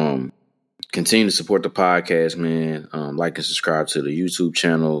 Continue to support the podcast, man. Like and subscribe to the YouTube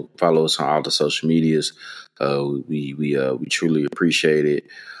channel. Follow us on all the social medias. We truly appreciate it.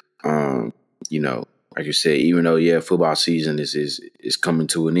 Like you said, even though football season is coming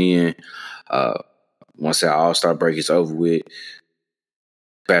to an end. Once that All-Star break is over with,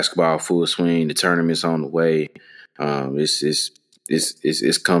 basketball full swing. The tournament's on the way. It's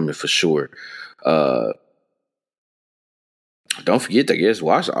coming for sure. Don't forget to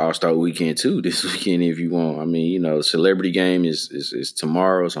watch the All-Star weekend too this weekend if you want. I mean, celebrity game is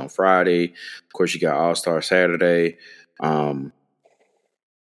tomorrow. It's on Friday. Of course, you got All-Star Saturday. I'm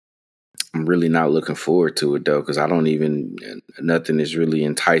really not looking forward to it though, because nothing is really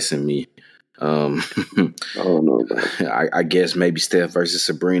enticing me. I don't know. I guess maybe Steph versus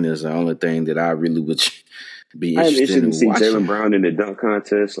Sabrina is the only thing that I really would be interested in to see watching. Jaylen Brown in the dunk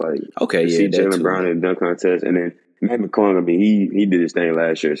contest. See Jaylen Brown in the dunk contest, and then Matt McClung. I mean, he did his thing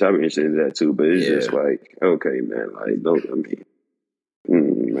last year, so I'd be interested in that too. But it's just like, okay, man, man,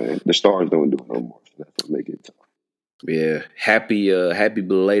 the stars don't do it no more. So that's what make it tough. Yeah, happy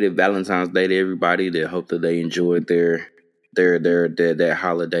belated Valentine's Day to everybody. That hope that they enjoyed their that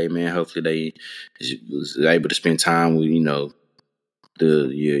holiday, man. Hopefully they was able to spend time with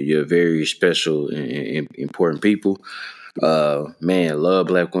your very special and important people. Man, love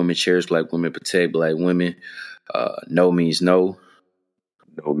Black women, cherish Black women, protect Black women. No means no.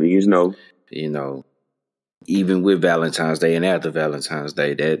 No means no. Even with Valentine's Day and after Valentine's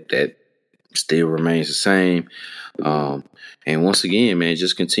Day, that still remains the same. And once again, man,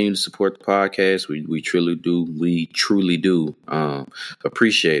 just continue to support the podcast. We truly do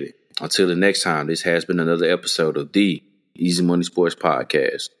appreciate it. Until the next time, this has been another episode of the Easy Money Sports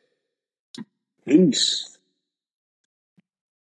Podcast. Peace.